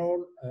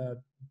general.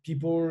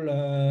 People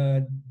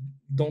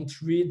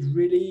don't read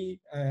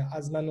really,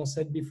 as Manon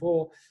said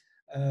before.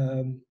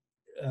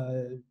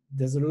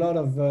 There's a lot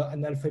of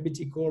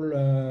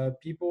analphabetical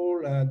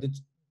people,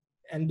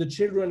 and the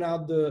children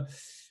are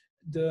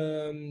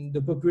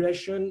the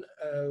population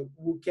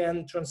who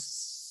can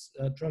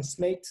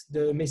transmit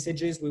the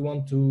messages we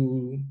want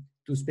to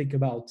speak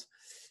about.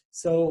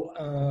 So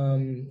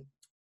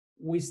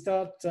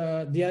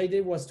the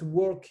idea was to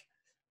work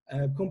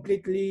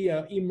completely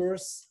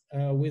immerse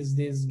with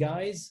these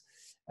guys,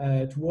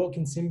 to work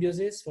in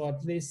symbiosis for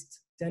at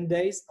least 10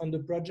 days on the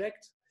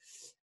project,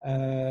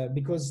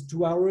 because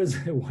 2 hours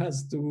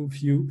was too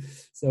few.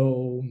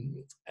 So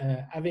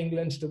having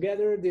lunch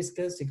together,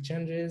 discuss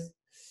exchanges,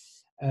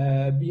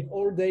 be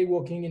all day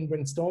working in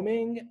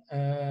brainstorming,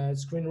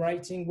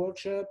 screenwriting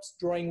workshops,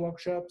 drawing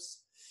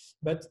workshops,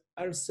 but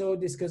also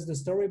discuss the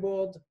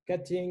storyboard,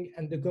 cutting,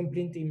 and the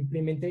complete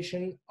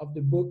implementation of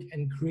the book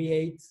and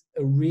create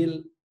a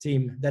real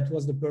team. That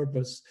was the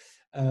purpose.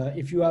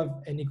 If you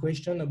have any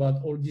question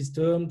about all these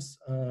terms,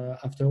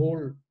 after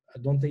all,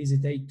 don't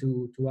hesitate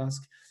to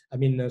ask. I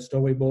mean,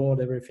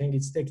 storyboard, everything,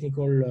 it's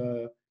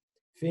technical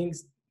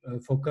things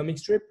for comic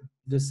strip.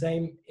 The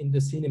same in the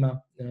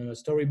cinema.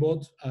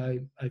 Storyboard,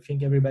 I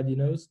think everybody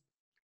knows.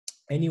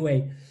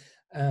 Anyway,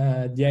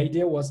 the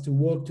idea was to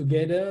work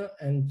together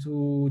and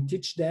to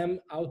teach them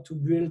how to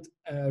build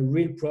a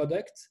real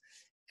product,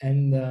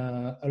 and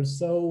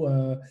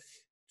also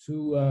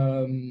to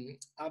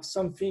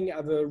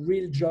have a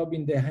real job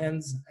in their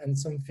hands, and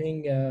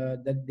something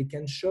that they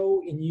can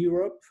show in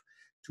Europe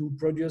to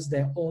produce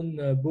their own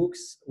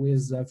books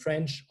with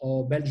French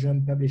or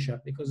Belgian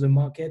publisher, because the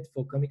market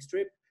for comic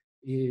strip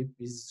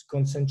is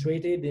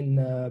concentrated in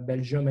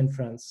Belgium and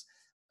France.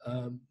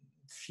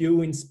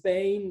 Few in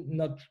Spain,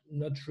 not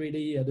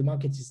really, the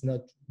market is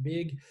not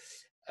big.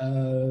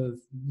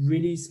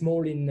 Really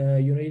small in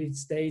United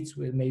States,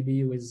 with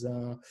maybe with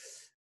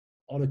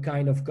other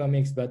kind of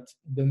comics, but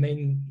the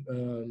main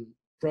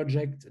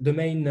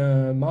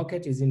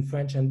market is in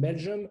French and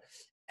Belgium,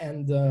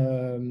 and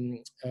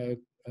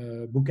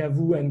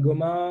Bukavu and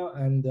Goma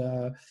and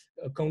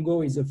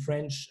Congo is a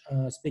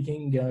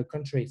French-speaking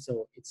country,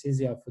 so it's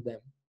easier for them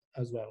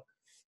as well.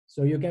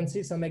 So you can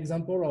see some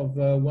example of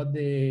what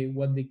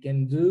they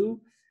can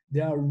do. They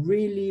are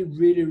really,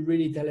 really,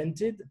 really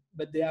talented,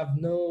 but they have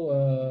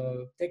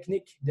no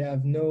technique. They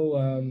have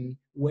no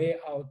way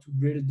how to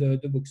build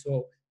the book.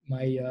 So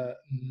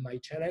my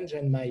challenge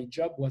and my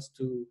job was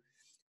to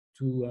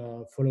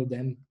to follow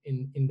them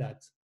in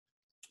that.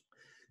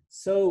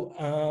 So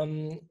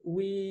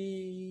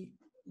we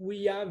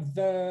have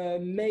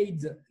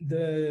made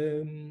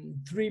the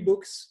 3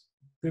 books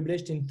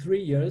published in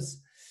 3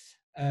 years.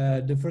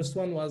 The first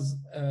one was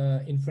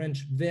in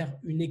French, Vers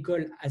une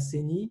école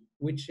assainie,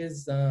 which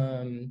is,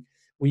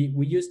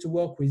 we used to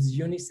work with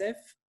UNICEF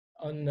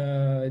on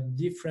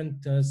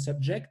different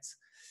subjects.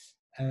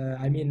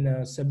 I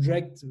mean,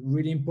 subject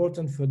really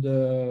important for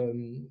the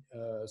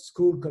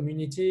school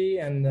community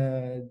and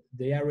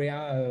the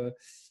area.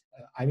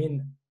 I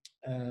mean,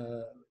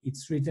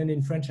 it's written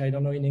in French, I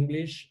don't know in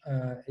English.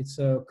 It's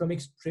a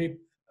comic strip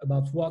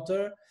about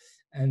water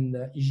and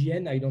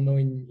hygiene. I don't know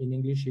in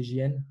English,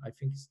 hygiene. I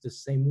think it's the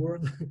same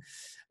word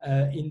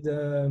in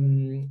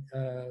the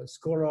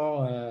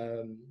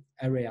scholar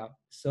area.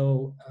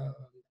 So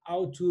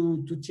how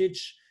to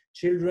teach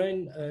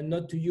children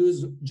not to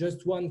use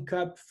just 1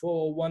 cup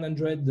for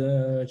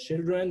 100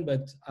 children,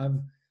 but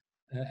have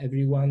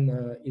everyone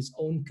his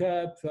own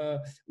cup,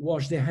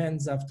 wash their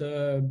hands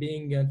after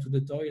being to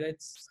the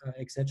toilets,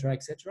 etc.,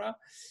 etc.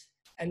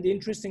 And the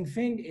interesting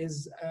thing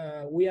is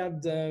we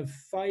had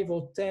 5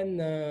 or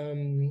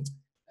 10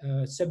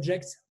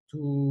 subjects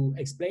to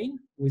explain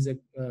with a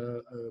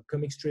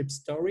comic strip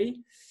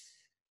story.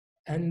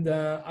 And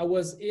I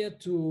was here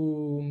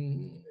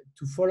to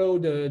follow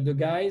the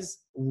guys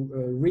who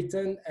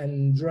written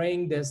and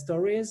drawing their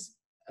stories.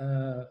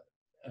 How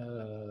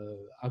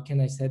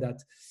can I say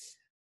that?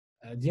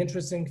 The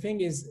interesting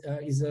thing is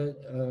a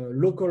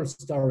local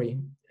story.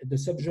 The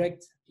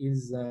subject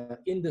is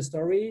in the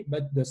story,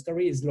 but the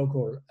story is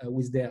local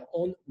with their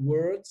own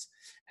words.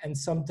 And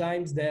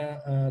sometimes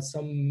there are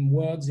some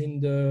words in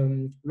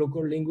the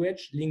local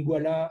language,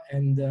 Lingala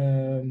and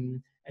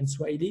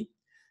Swahili.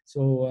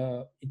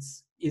 So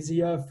it's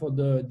easier for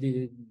the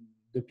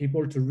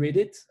people to read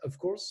it, of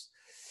course.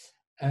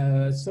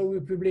 So we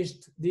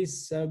published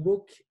this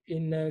book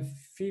in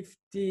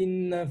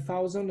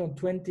 15,000 or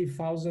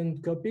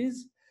 20,000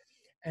 copies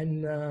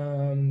and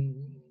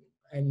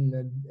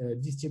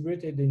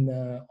distributed in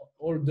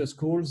all the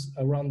schools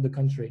around the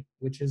country,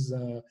 which is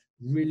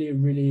really,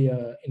 really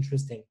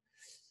interesting.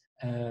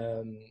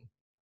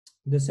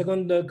 The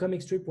second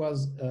comic strip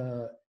was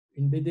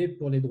Une BD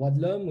pour les droits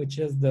de l'homme, which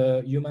is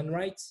the human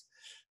rights,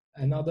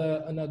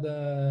 another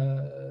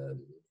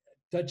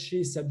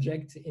touchy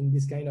subject in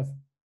this kind of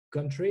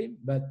country,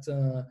 but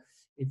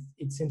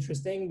it's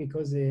interesting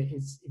because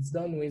it's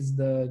done with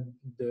the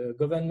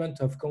government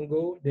of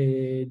Congo.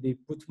 They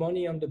put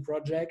money on the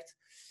project,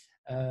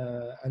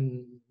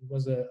 and it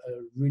was a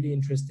really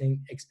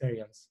interesting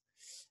experience.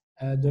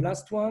 The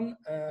last one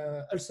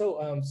also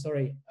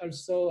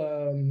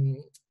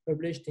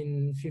published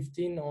in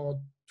 15 or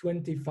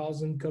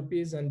 20,000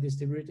 copies and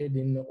distributed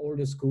in all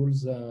the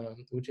schools,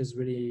 which is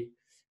really,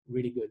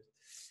 really good.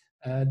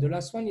 The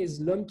last one is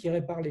L'homme qui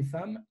répare les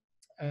femmes.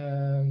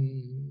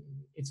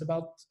 It's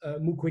about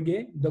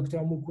Mukwege,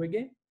 Dr.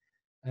 Mukwege.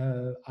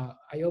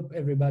 I hope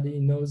everybody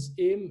knows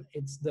him.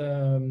 It's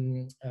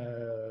the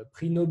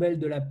Prix Nobel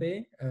de la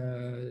Paix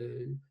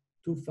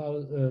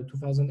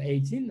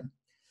 2018.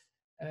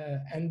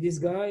 And this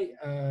guy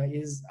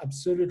is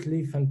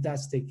absolutely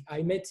fantastic.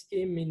 I met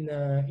him in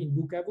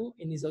Bukavu,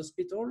 in his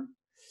hospital.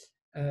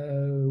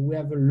 We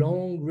have a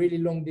really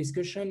long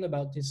discussion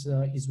about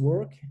his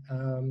work.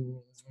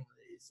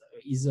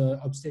 He's an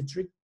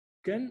obstetrician,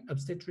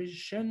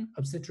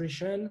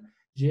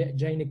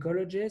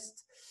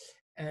 gynecologist,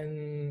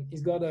 and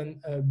he's got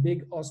a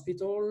big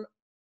hospital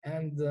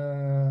and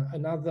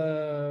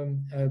another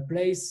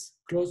place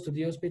close to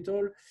the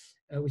hospital,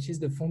 which is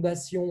the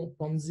Fondation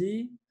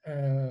Panzi.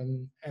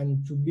 And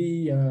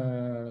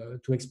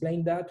to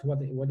explain that,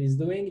 what he's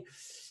doing,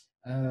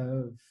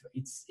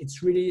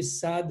 it's really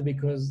sad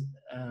because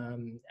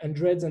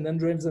hundreds and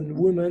hundreds of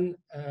women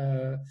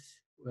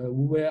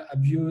who were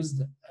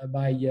abused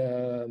by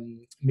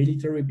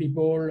military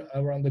people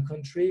around the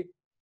country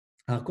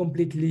are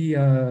completely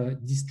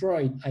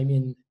destroyed. I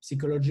mean,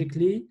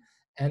 psychologically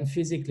and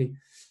physically.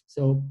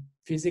 So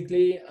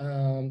physically,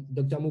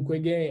 Dr.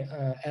 Mukwege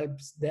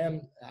helps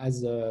them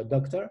as a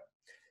doctor.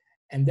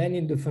 And then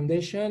in the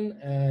foundation,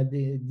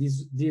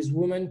 these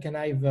women can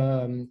have,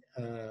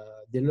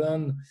 they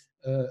learn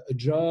a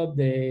job,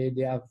 they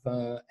have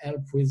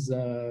help with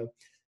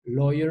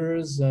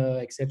lawyers,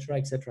 etc.,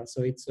 etc.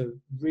 So it's a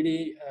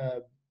really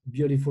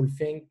beautiful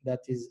thing that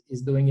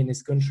is doing in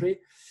his country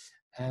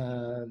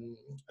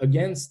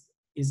against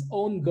his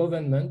own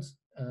government.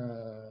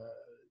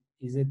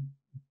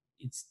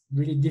 It's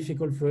really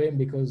difficult for him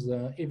because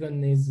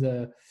even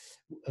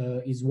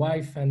his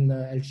wife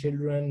and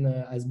children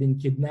has been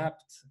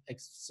kidnapped.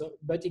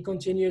 But he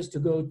continues to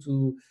go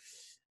to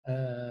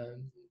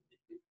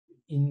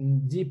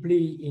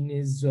deeply in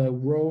his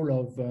role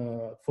of,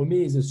 for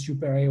me, he's a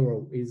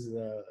superhero. He's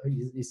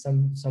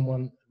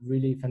someone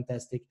really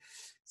fantastic.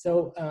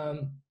 So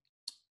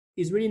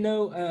he's really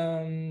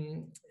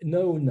known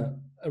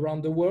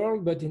around the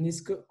world, but in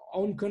his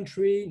own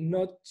country,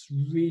 not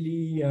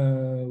really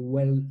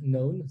well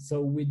known.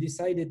 So we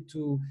decided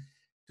to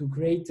to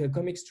create a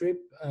comic strip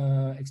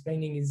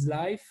explaining his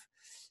life,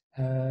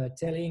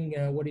 telling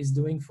what he's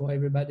doing for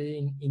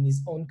everybody in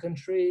his own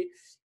country,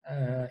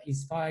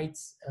 his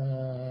fights,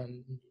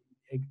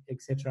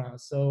 etc.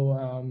 So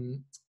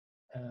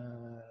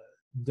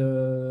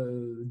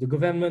the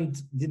government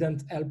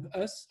didn't help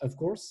us, of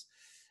course.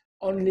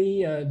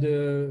 Only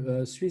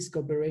the Swiss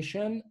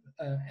cooperation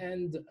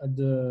and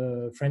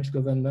the French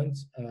government,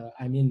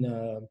 I mean,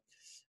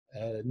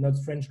 not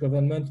French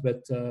government,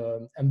 but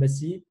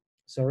embassy.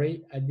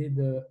 Sorry, I did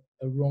a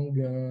wrong,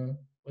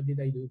 what did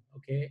I do?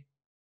 Okay,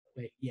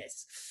 wait,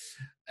 yes.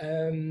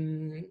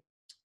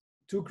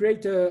 To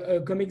create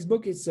a comics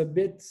book, it's a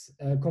bit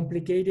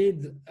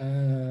complicated.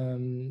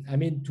 I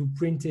mean, to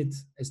print it,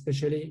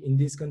 especially in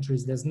these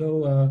countries, there's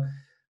no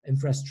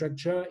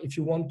infrastructure. If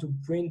you want to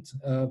print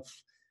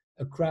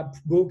a crap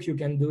book, you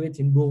can do it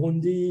in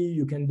Burundi,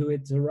 you can do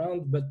it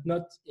around, but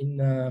not in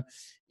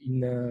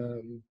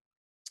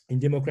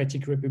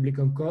Democratic Republic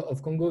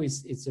of Congo.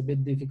 It's a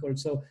bit difficult.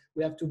 So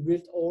we have to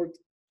build all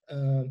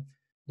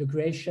the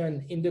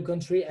creation in the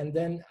country, and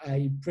then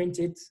I print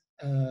it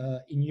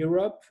in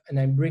Europe, and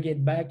I bring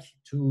it back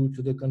to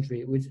the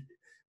country,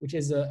 which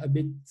is a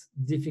bit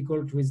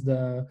difficult with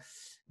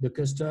the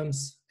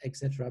customs,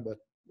 etc. But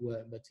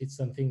it's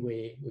something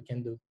we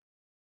can do.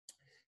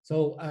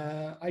 So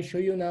I show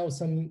you now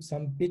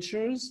some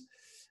pictures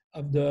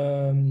of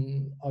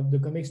the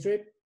comic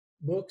strip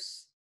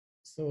books.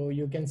 So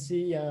you can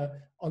see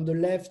on the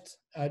left,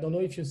 I don't know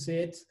if you see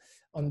it,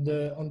 on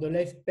the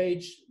left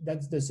page,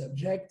 that's the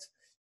subject.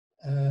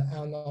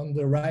 And on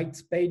the right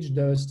page,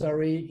 the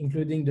story,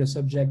 including the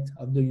subject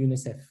of the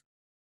UNICEF.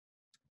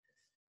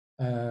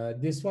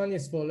 This one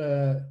is for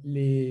the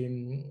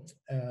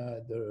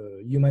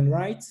human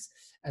rights,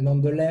 and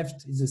on the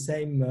left is the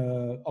same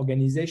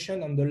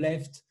organization. On the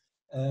left,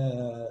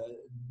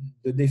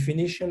 the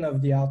definition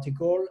of the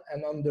article,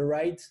 and on the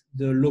right,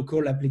 the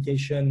local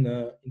application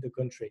in the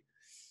country.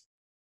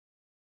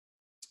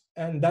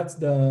 And that's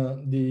the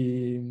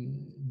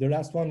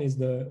last one is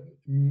the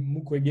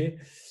Mukwege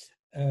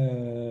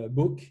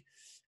book,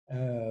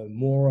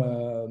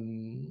 more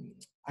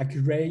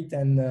accurate,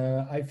 and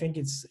I think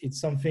it's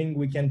something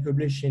we can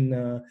publish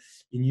in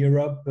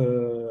Europe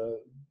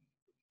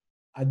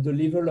at the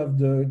level of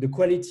the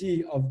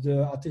quality of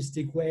the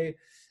artistic way,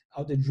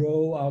 how they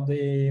draw, how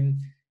they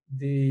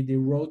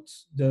wrote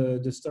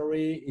the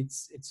story.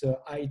 It's a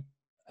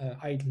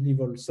high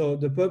level. So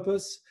the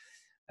purpose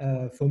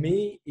for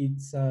me,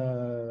 it's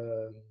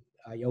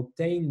I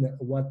obtained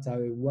what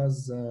I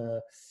was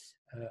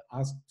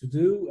asked to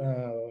do,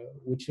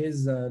 which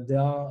is they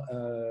are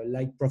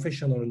like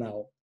professional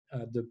now.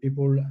 The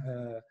people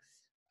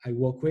I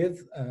work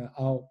with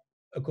are,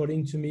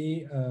 according to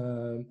me,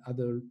 at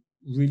a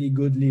really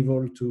good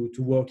level to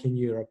work in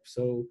Europe.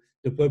 So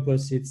the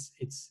purpose, it's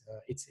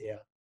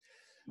here.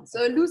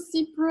 So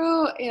Lucy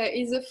Pro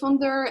is a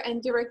founder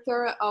and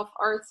director of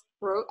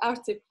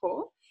Arte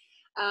Pro.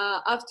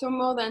 After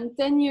more than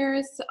 10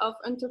 years of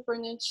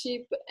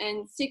entrepreneurship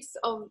and six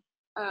of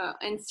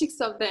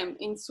them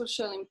in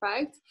social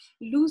impact,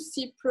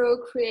 Lucy Pro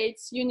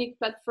creates unique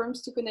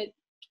platforms to connect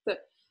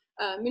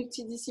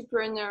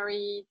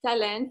multidisciplinary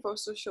talent for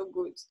social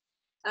good.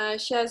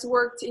 She has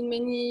worked in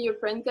many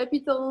European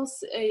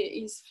capitals,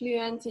 is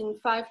fluent in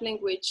 5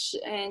 languages,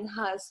 and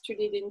has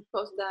studied in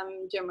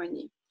Potsdam,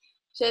 Germany.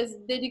 She has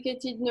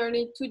dedicated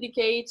nearly 2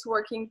 decades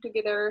working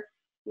together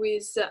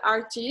with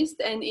artists,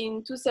 and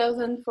in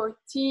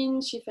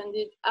 2014 she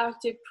founded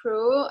Arte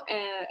Pro,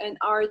 an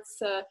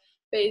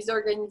arts-based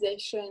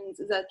organization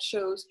that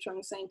shows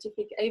strong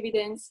scientific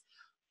evidence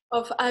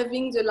of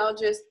having the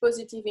largest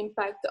positive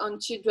impact on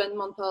children's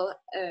mental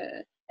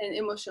and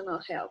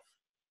emotional health.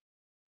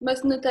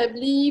 Most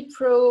notably,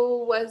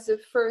 Pro was the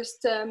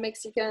first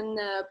Mexican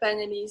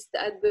panelist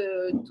at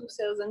the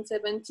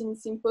 2017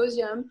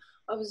 symposium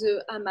of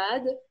the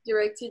AMAD,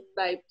 directed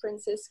by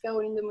Princess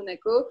Caroline de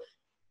Monaco,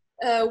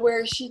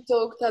 where she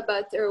talked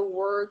about her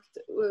work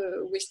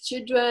with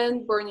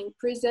children born in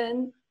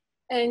prison.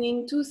 And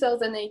in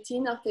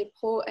 2018, Arte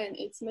Pro and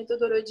its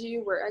methodology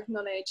were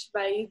acknowledged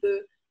by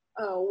the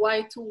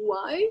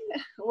Y2Y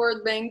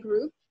World Bank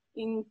Group.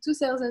 In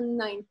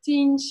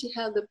 2019, she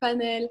held a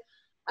panel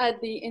at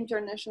the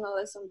International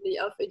Assembly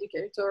of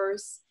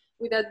Educators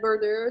Without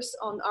Borders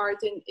on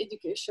art and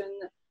education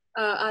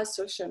as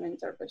social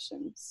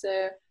intervention.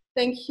 So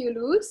thank you,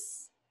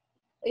 Luz.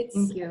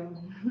 Thank you.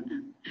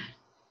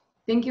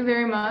 Thank you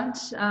very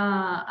much,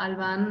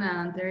 Alban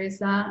and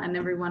Teresa and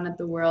everyone at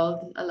the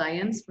World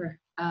Alliance for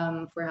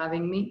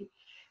having me.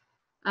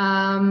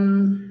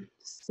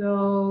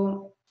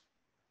 So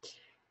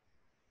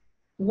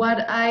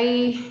what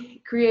I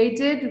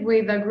created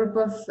with a group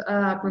of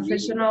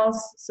professionals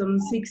some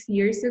 6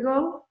 years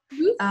ago.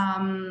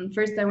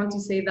 First, I want to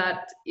say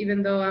that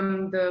even though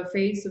I'm the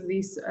face of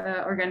this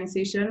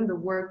organization, the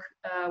work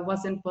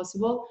wasn't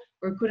possible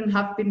or couldn't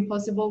have been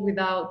possible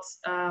without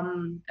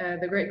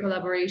the great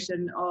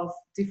collaboration of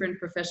different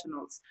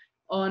professionals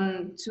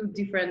on 2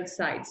 different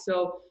sides.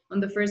 So on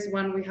the first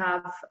one, we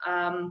have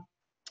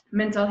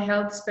mental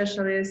health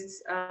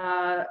specialists,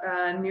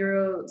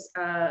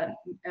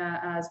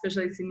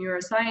 specialists in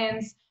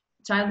neuroscience,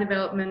 child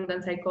development,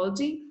 and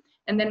psychology.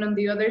 And then on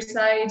the other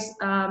side,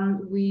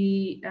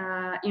 we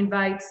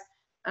invite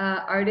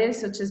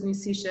artists such as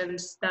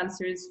musicians,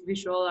 dancers,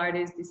 visual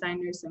artists,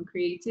 designers, and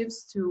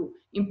creatives to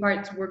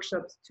impart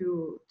workshops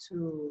to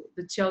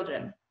the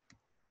children.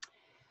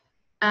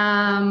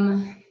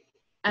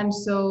 And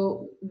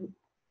so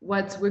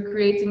what we're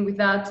creating with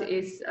that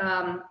is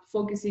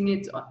focusing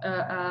it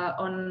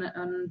on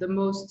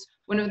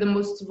one of the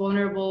most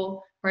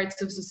vulnerable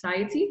parts of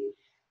society.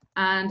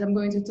 And I'm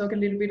going to talk a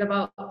little bit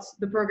about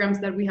the programs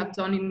that we have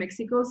done in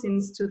Mexico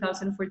since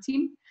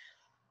 2014.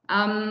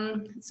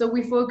 So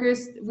we've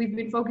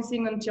been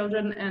focusing on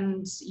children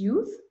and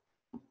youth.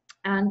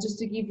 And just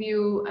to give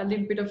you a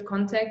little bit of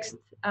context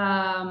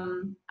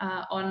on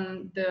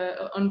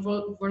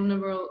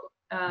vulnerable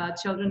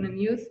children and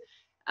youth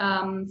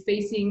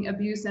facing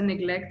abuse and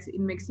neglect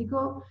in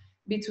Mexico,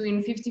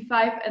 between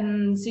 55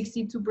 and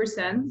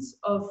 62%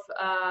 of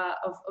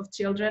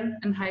children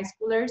and high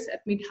schoolers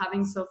admit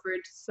having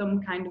suffered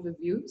some kind of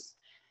abuse.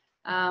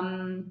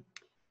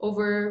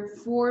 Over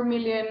 4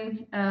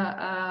 million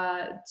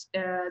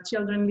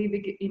children live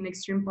in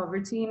extreme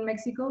poverty in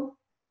Mexico,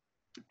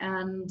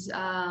 and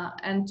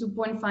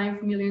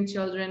 2.5 million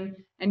children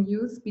and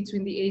youth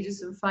between the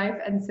ages of 5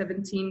 and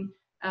 17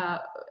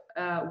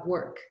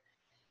 work.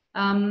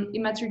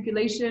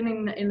 Immatriculation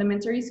in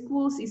elementary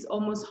schools is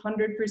almost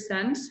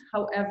 100%.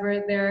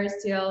 However, there are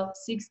still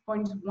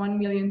 6.1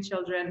 million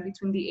children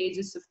between the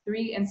ages of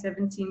 3 and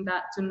 17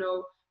 that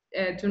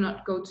do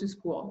not go to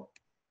school.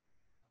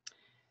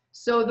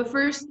 So the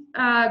first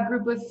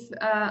group of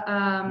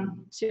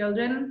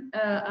children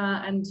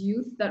and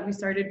youth that we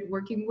started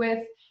working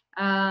with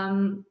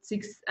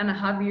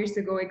 6.5 years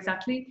ago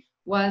exactly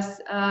was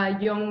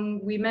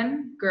young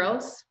women,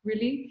 girls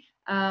really,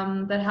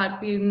 that had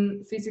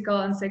been physical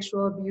and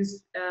sexual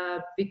abuse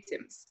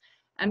victims.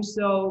 And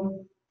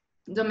so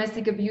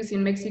domestic abuse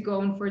in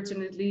Mexico,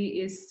 unfortunately,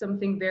 is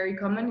something very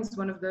common. It's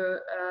one of the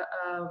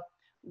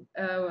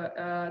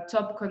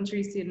top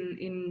countries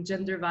in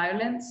gender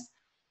violence.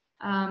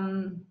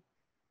 And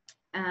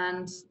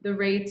the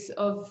rate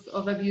of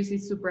abuse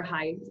is super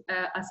high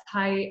as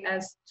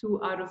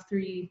 2 out of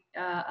 3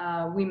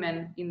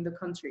 women in the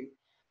country.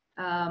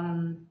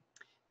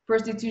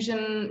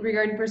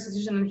 Regarding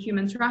prostitution and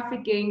human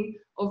trafficking,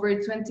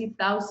 over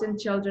 20,000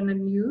 children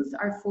and youth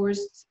are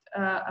forced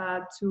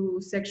to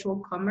sexual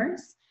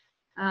commerce,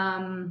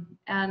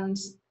 and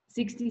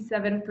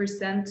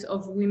 67%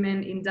 of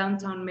women in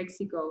downtown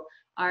Mexico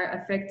are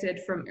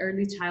affected from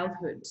early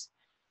childhood,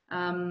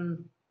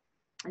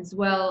 as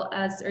well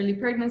as early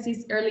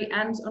pregnancies, early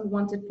and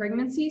unwanted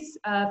pregnancies.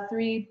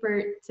 3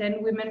 per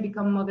 10 women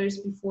become mothers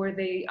before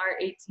they are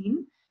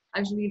 18.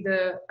 Actually,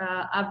 the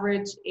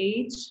average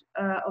age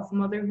of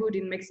motherhood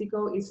in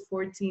Mexico is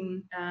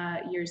 14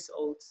 years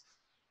old.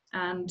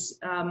 And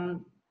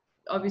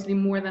obviously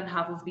more than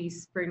half of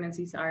these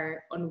pregnancies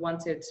are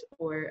unwanted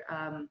or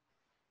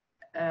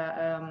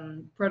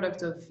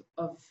product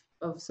of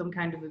some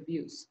kind of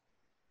abuse.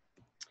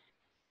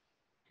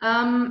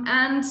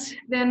 And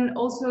then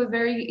also a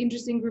very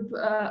interesting group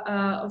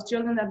of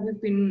children that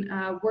we've been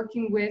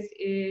working with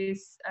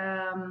is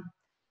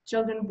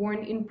children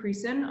born in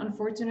prison.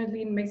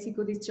 Unfortunately, in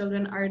Mexico, these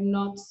children are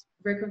not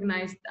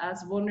recognized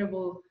as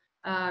vulnerable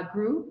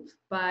group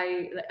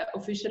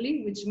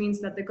officially, which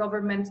means that the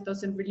government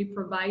doesn't really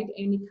provide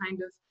any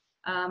kind of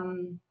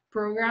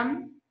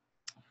program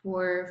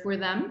for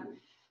them.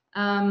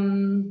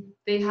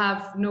 They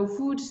have no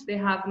food, they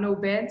have no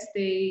beds,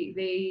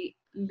 they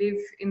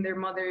live in their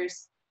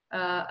mother's,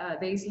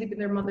 they sleep in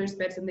their mother's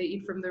beds and they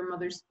eat from their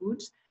mother's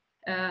food.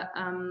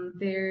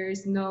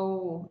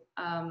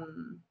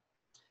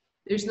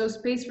 There's no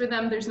space for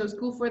them, there's no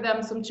school for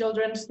them. Some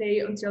children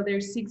stay until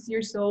they're 6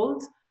 years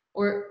old,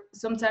 or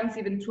sometimes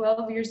even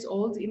 12 years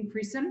old in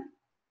prison.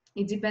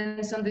 It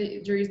depends on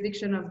the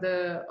jurisdiction of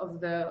the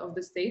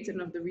state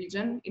and of the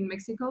region in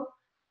Mexico.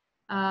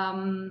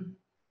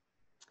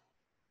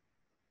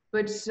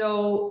 But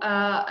so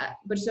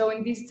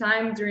in this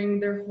time, during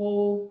their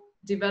whole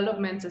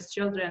development as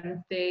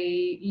children,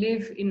 they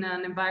live in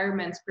an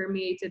environment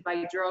permeated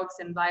by drugs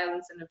and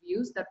violence and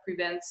abuse that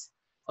prevents,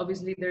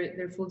 obviously,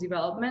 their full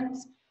development.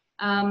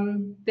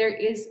 There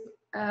is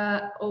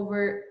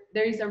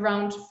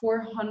around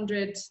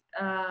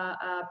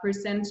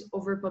 400%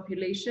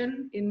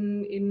 overpopulation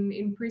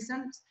in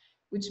prisons,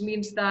 which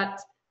means that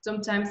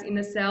sometimes in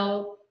a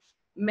cell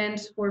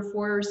meant for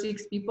 4 or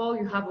 6 people,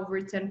 you have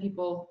over 10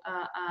 people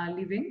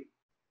living.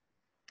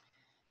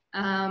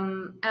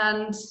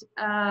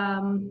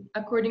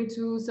 According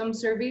to some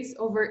surveys,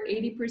 over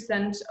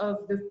 80%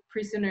 of the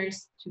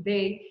prisoners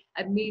today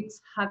admit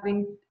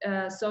having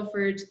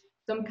suffered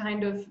some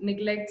kind of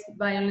neglect,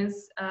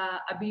 violence,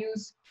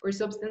 abuse, or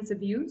substance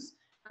abuse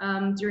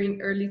during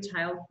early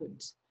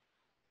childhood.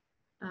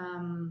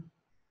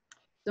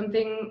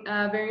 Something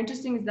very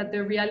interesting is that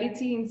the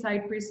reality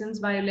inside prisons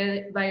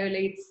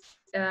violates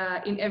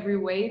in every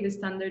way the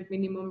standard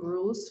minimum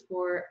rules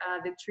for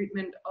the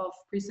treatment of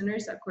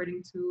prisoners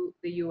according to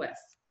the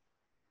US.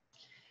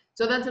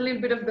 So that's a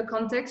little bit of the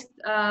context.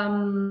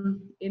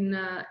 In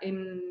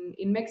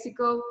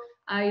Mexico,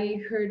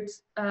 I heard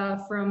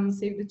from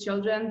Save the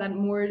Children that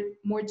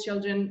more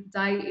children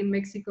die in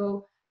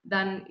Mexico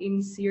than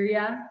in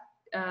Syria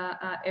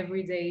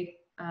every day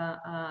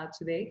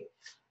today.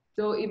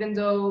 So even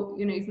though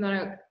it's not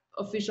an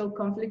official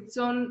conflict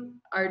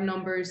zone, our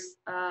numbers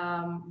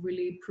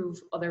really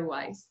prove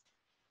otherwise.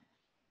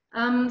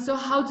 So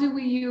how do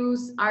we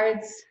use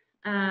arts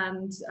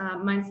and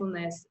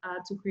mindfulness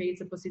to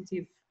create a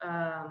positive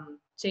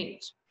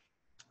change?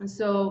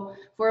 So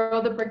for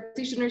all the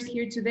practitioners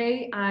here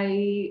today,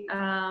 I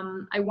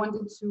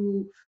wanted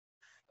to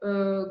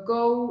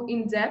go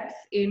in depth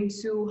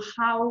into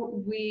how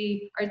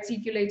we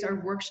articulate our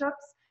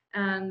workshops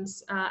and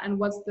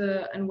what's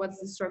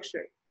the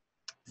structure.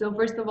 So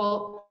first of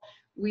all,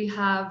 we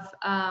start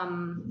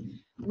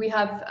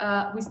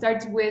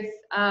with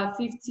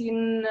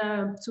 15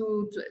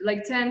 to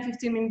like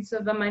 10-15 minutes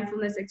of a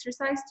mindfulness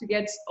exercise to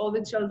get all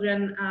the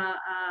children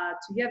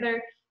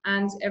together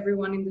and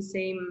everyone in the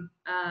same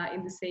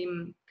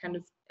kind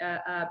of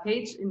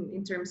page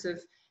in terms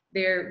of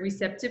their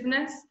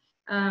receptiveness.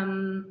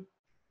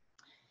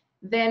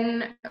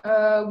 Then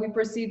we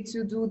proceed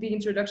to do the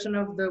introduction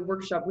of the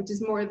workshop, which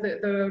is more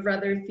the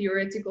rather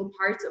theoretical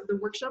part of the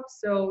workshop.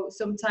 So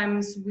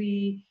sometimes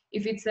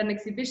if it's an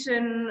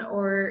exhibition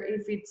or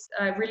if it's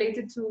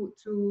related to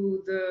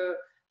the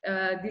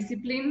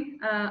discipline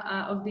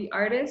of the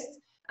artist,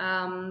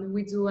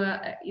 we do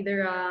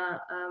either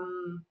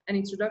an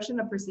introduction,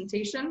 a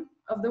presentation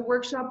of the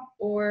workshop,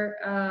 or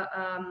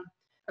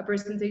a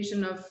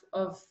presentation of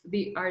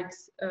the art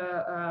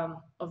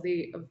of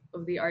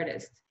the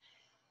artist.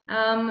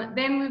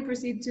 Then we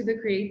proceed to the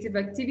creative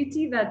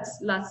activity that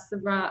lasts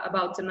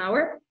about an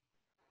hour.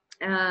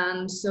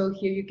 And so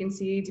here you can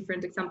see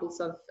different examples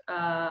of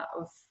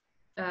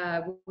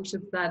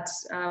workshops that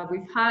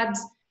we've had,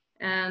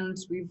 and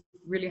we've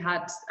really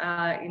had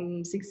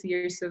in 6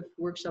 years of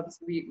workshops,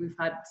 we've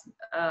had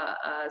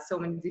so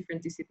many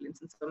different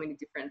disciplines and so many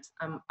different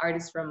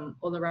artists from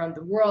all around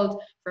the world,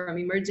 from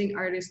emerging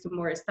artists to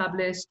more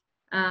established.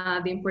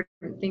 The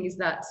important thing is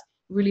that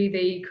really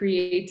they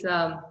create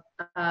a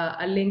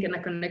link and a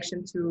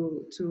connection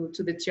to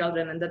the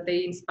children, and that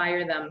they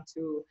inspire them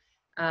to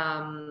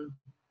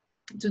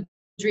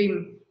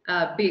dream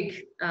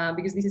big,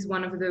 because this is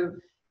one of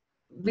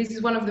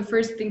the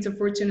first things,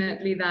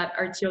 unfortunately, that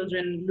our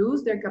children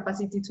lose their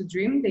capacity to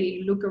dream.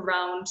 They look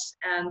around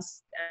and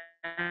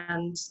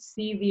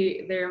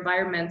see their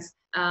environments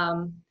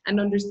and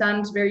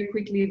understand very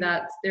quickly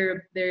that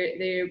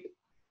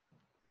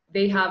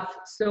they have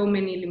so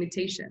many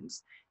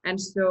limitations. And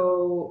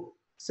so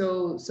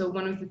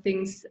one of the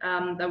things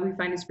that we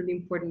find is really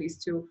important is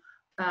to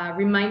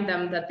remind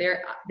them that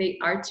they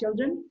are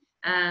children,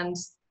 and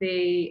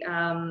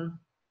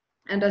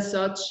and as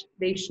such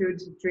they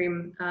should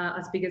dream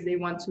as big as they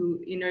want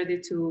to, in order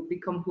to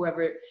become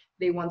whoever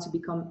they want to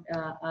become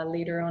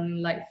later on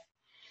in life.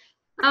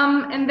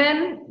 And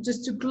then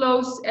just to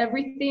close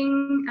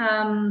everything,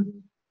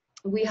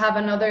 we have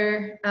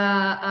another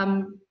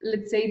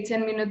let's say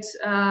 10-minute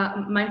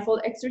mindful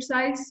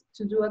exercise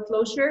to do a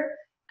closure.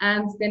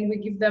 And then we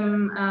give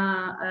them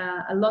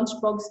a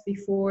lunchbox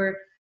before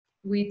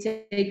we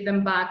take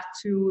them back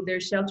to their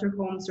shelter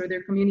homes or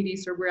their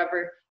communities or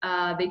wherever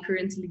they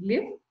currently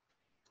live.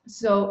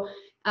 So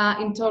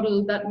in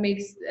total, that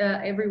makes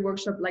every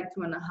workshop like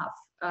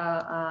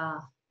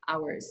 2.5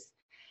 hours.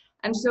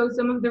 And so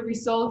some of the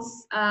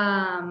results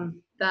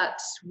that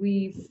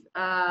we've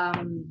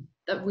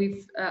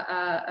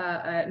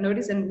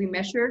noticed and we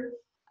measure,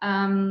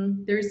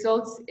 the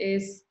results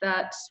is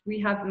that we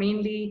have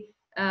mainly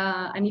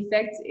an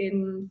effect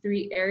in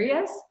 3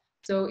 areas.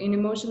 So in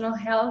emotional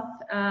health,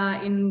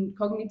 in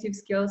cognitive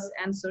skills,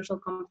 and social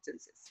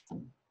competences.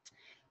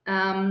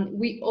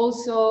 We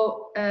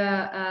also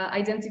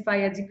identify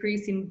a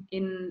decrease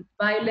in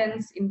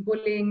violence, in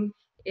bullying,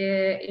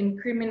 in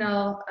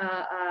criminal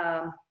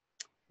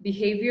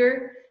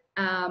behavior,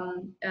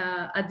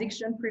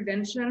 addiction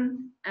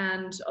prevention,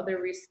 and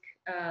other risk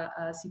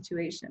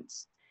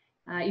situations.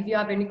 If you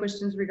have any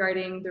questions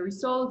regarding the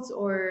results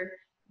or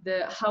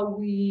how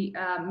we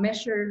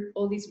measure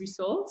all these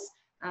results,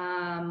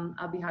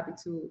 I'll be happy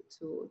to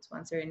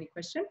answer any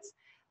questions.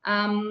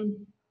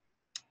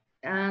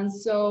 And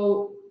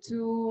so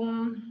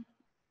to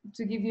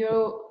give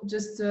you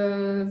just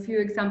a few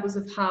examples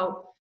of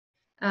how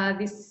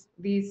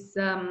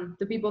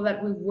the people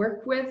that we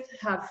work with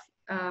have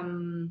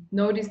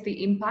noticed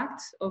the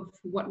impact of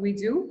what we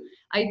do,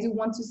 I do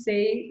want to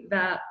say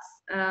that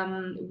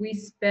we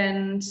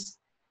spend,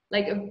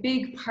 like, a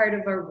big part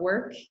of our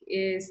work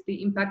is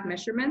the impact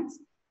measurement.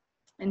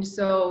 And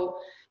so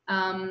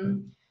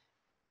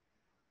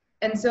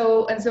And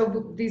so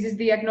this is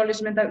the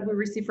acknowledgement that we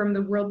receive from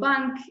the World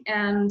Bank,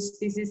 and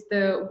this is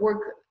the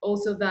work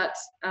also that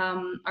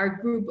our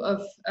group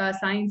of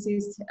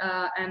scientists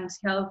and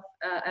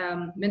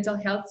mental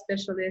health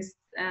specialists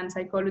and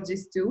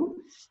psychologists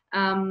do.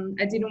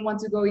 I didn't want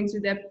to go into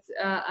depth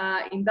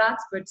in that,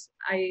 but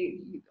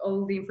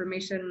all the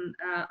information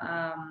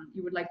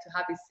you would like to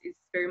have is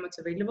very much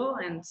available,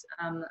 and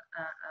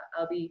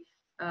I'll be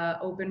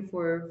open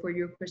for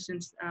your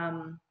questions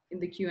in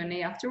the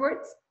Q&A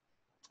afterwards.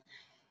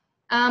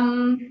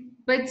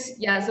 But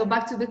yeah, so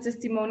back to the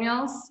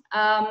testimonials.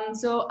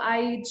 So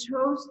I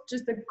chose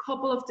just a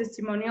couple of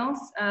testimonials.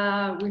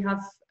 We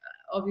have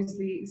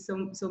obviously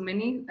so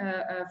many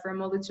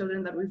from all the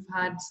children that we've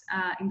had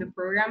in the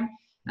program,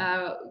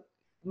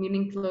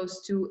 meaning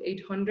close to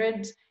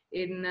 800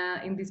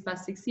 in these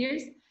past 6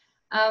 years.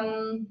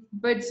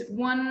 But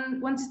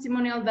one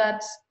testimonial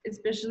that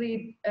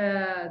especially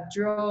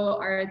draw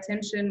our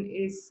attention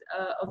is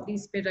of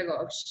this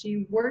pedagogue.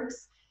 She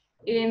works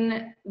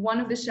in one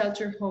of the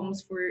shelter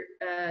homes for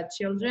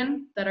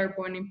children that are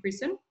born in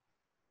prison.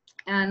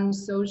 And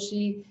so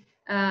she,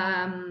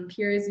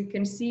 here as you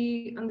can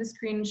see on the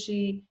screen,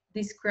 she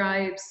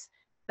describes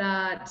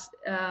that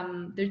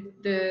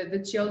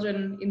the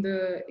children in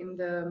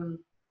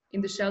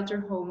the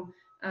shelter home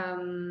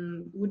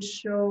would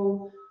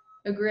show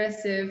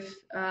aggressive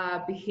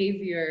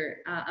behavior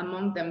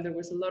among them. There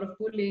was a lot of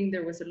bullying,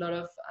 there was a lot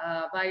of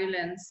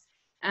violence.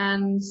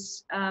 And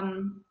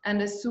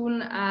as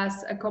soon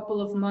as a couple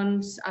of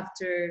months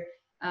after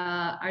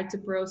Arte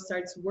Pro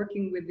starts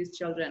working with these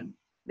children,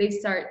 they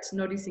start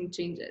noticing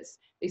changes.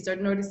 They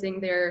start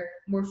noticing they're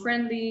more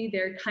friendly,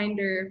 they're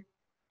kinder,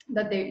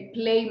 that they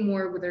play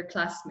more with their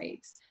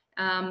classmates,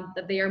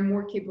 that they are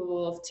more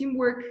capable of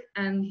teamwork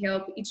and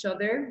help each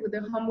other with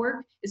the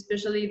homework,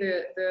 especially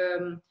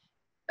the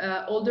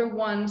older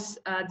ones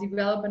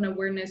develop an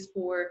awareness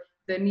for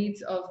the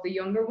needs of the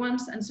younger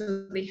ones, and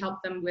so they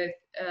help them with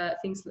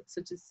things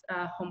such as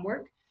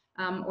homework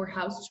or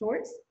house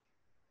chores.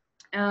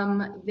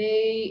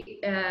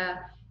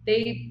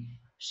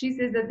 She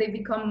says that they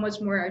become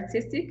much more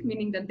artistic,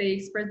 meaning that they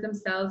express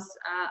themselves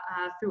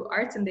through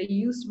art, and they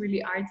use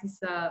really art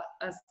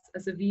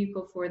as a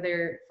vehicle for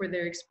their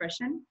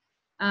expression.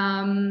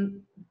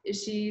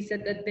 She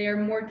said that they are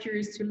more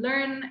curious to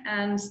learn,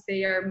 and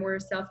they are more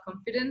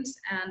self-confident,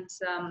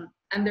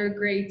 and their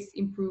grades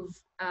improve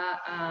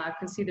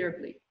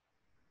considerably.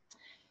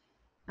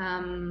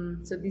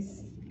 So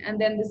this, and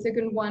then the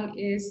second one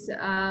is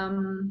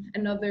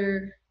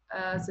another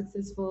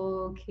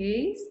successful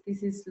case.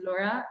 This is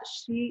Laura.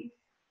 She,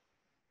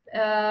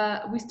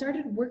 we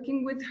started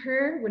working with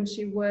her when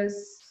she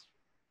was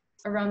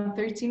around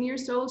 13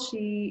 years old.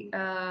 She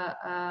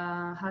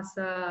has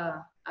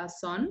a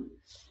son,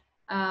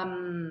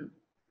 and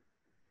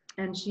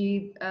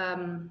she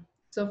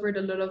suffered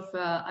a lot of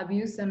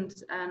abuse and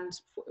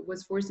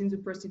was forced into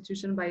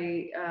prostitution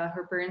by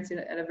her parents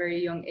at a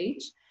very young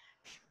age.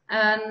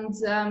 And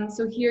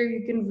so here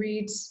you can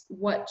read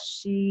what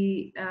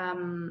she,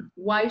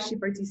 why she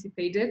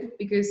participated,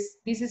 because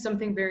this is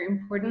something very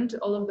important.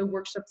 All of the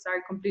workshops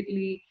are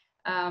completely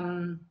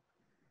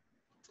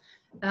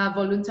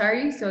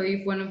voluntary. So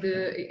if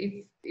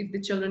if the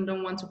children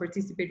don't want to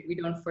participate, we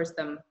don't force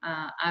them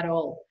at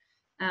all.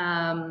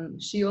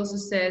 She also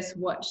says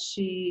what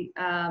she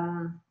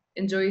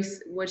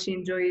enjoys, what she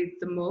enjoyed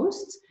the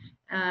most,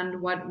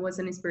 and what was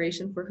an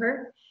inspiration for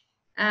her,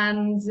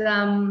 and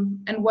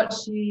what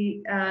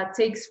she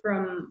takes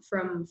from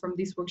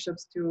these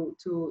workshops to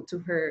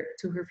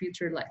her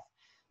future life.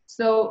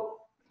 So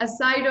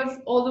aside of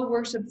all the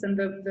workshops and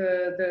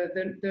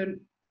the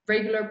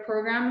regular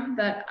program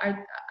that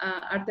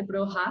Arte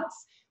Pro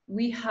has,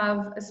 we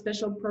have a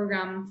special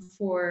program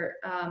for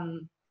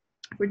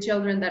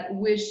children that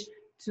wish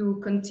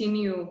to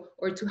continue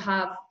or to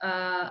have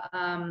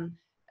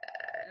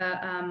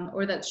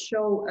or that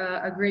show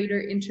a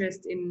greater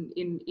interest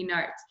in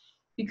art.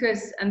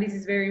 Because, and this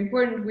is very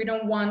important, we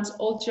don't want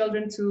all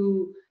children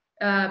to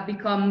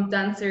become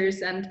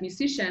dancers and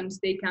musicians.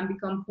 They can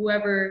become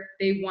whoever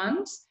they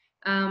want.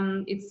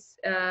 It's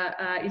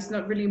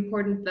not really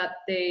important that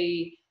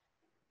they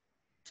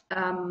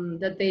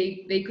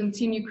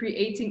continue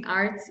creating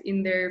art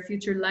in their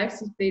future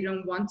lives if they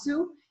don't want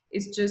to.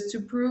 It's just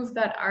to prove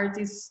that art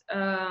is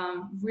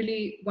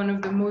really one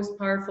of the most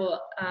powerful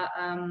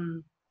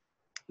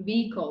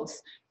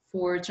vehicles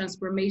for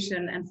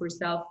transformation and for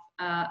self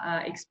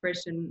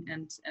expression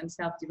and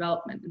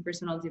self-development and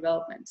personal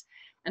development.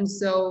 And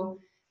so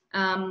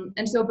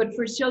but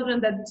for children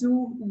that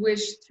do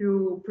wish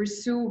to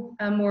pursue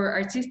a more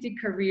artistic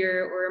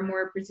career or a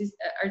more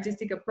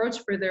artistic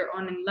approach for their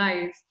own in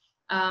life,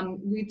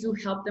 we do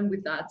help them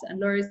with that. And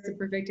Laura is the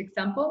perfect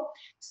example.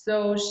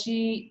 So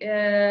she's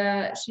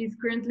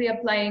currently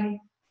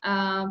applying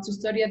to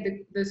study at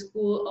the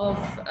School of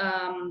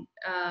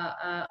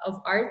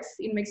Arts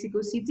in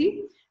Mexico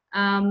City.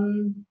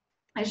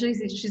 Actually,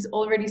 she's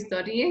already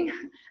studying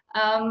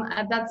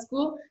at that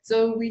school.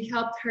 So we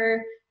helped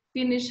her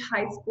finish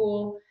high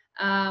school.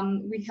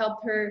 We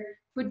helped her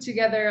put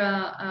together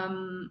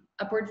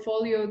a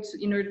portfolio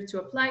in order to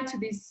apply to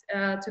this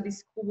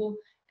school,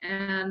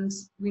 and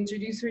we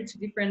introduced her to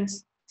different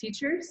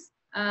teachers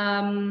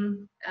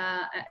and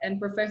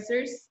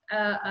professors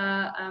at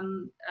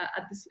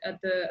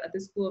the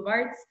School of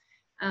Arts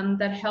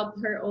that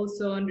helped her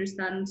also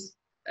understand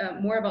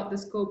more about the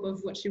scope of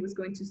what she was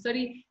going to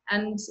study,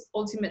 and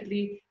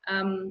ultimately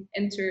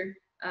enter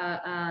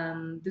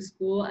the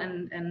school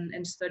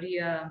and study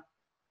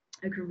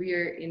a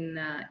career in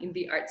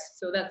the arts.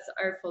 So that's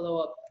our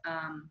follow-up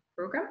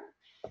program,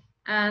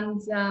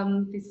 and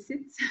this is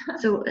it.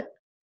 So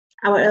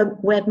our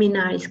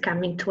webinar is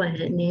coming to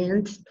an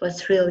end. It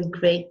was really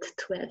great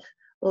to have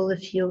all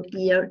of you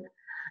here,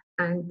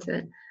 and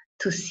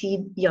to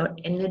see your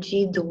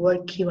energy. The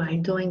work you are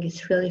doing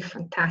is really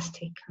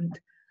fantastic, and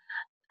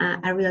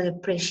I really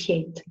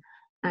appreciate.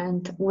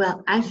 And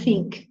well, I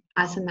think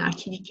as an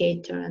art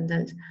educator, and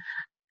as,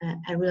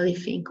 I really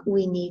think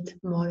we need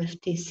more of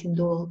this in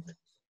the world.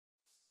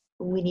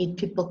 We need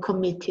people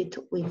committed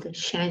with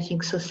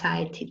changing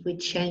society, with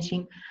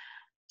changing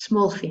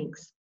small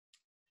things.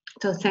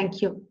 So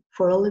thank you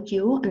for all of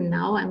you. And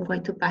now I'm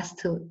going to pass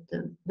to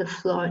the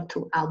floor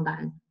to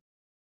Alban.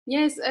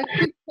 Yes, a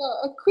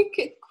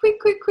quick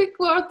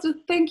word to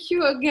thank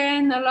you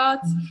again a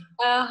lot.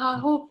 I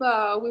hope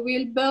we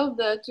will build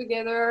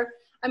together.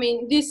 I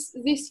mean, this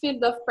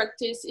field of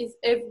practice is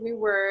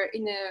everywhere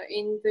in the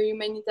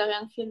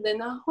humanitarian field,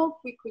 and I hope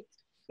we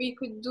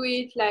could do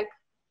it like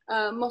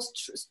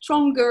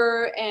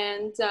stronger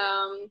and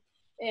to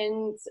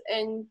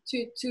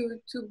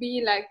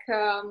be like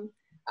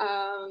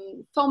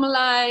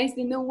formalized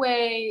in a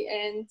way.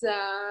 And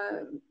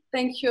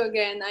thank you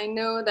again. I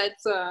know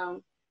that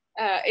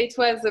it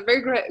was a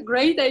very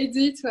great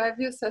idea to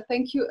have you, so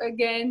thank you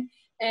again.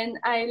 And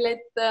I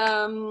let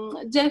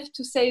Jeff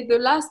to say the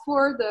last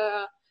word.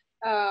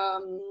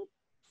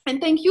 And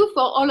thank you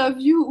for all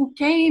of you who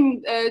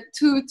came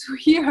to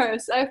hear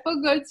us. I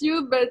forgot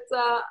you, but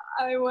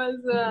I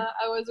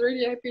was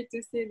really happy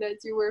to see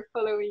that you were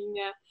following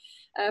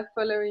and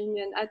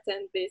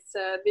attend this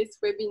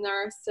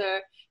webinar.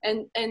 So,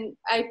 and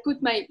I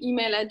put my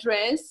email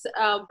address,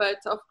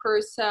 but of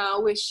course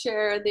we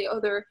share the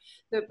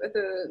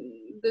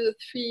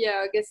three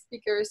guest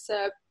speakers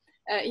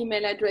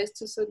email address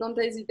too. So don't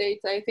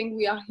hesitate. I think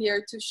we are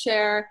here to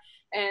share.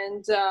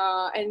 And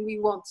we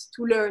want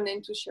to learn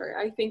and to share.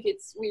 I think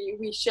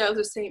we share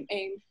the same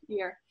aim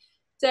here.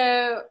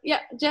 So yeah,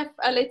 Jeff,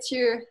 I'll let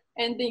you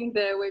ending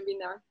the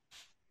webinar.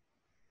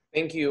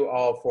 Thank you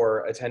all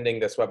for attending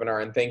this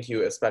webinar, and thank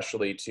you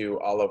especially to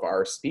all of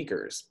our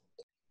speakers.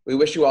 We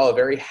wish you all a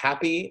very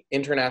happy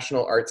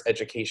International Arts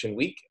Education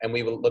Week, and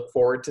we will look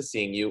forward to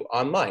seeing you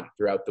online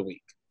throughout the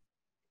week.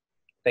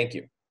 Thank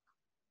you.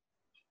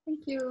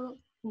 Thank you.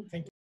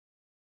 Thank you.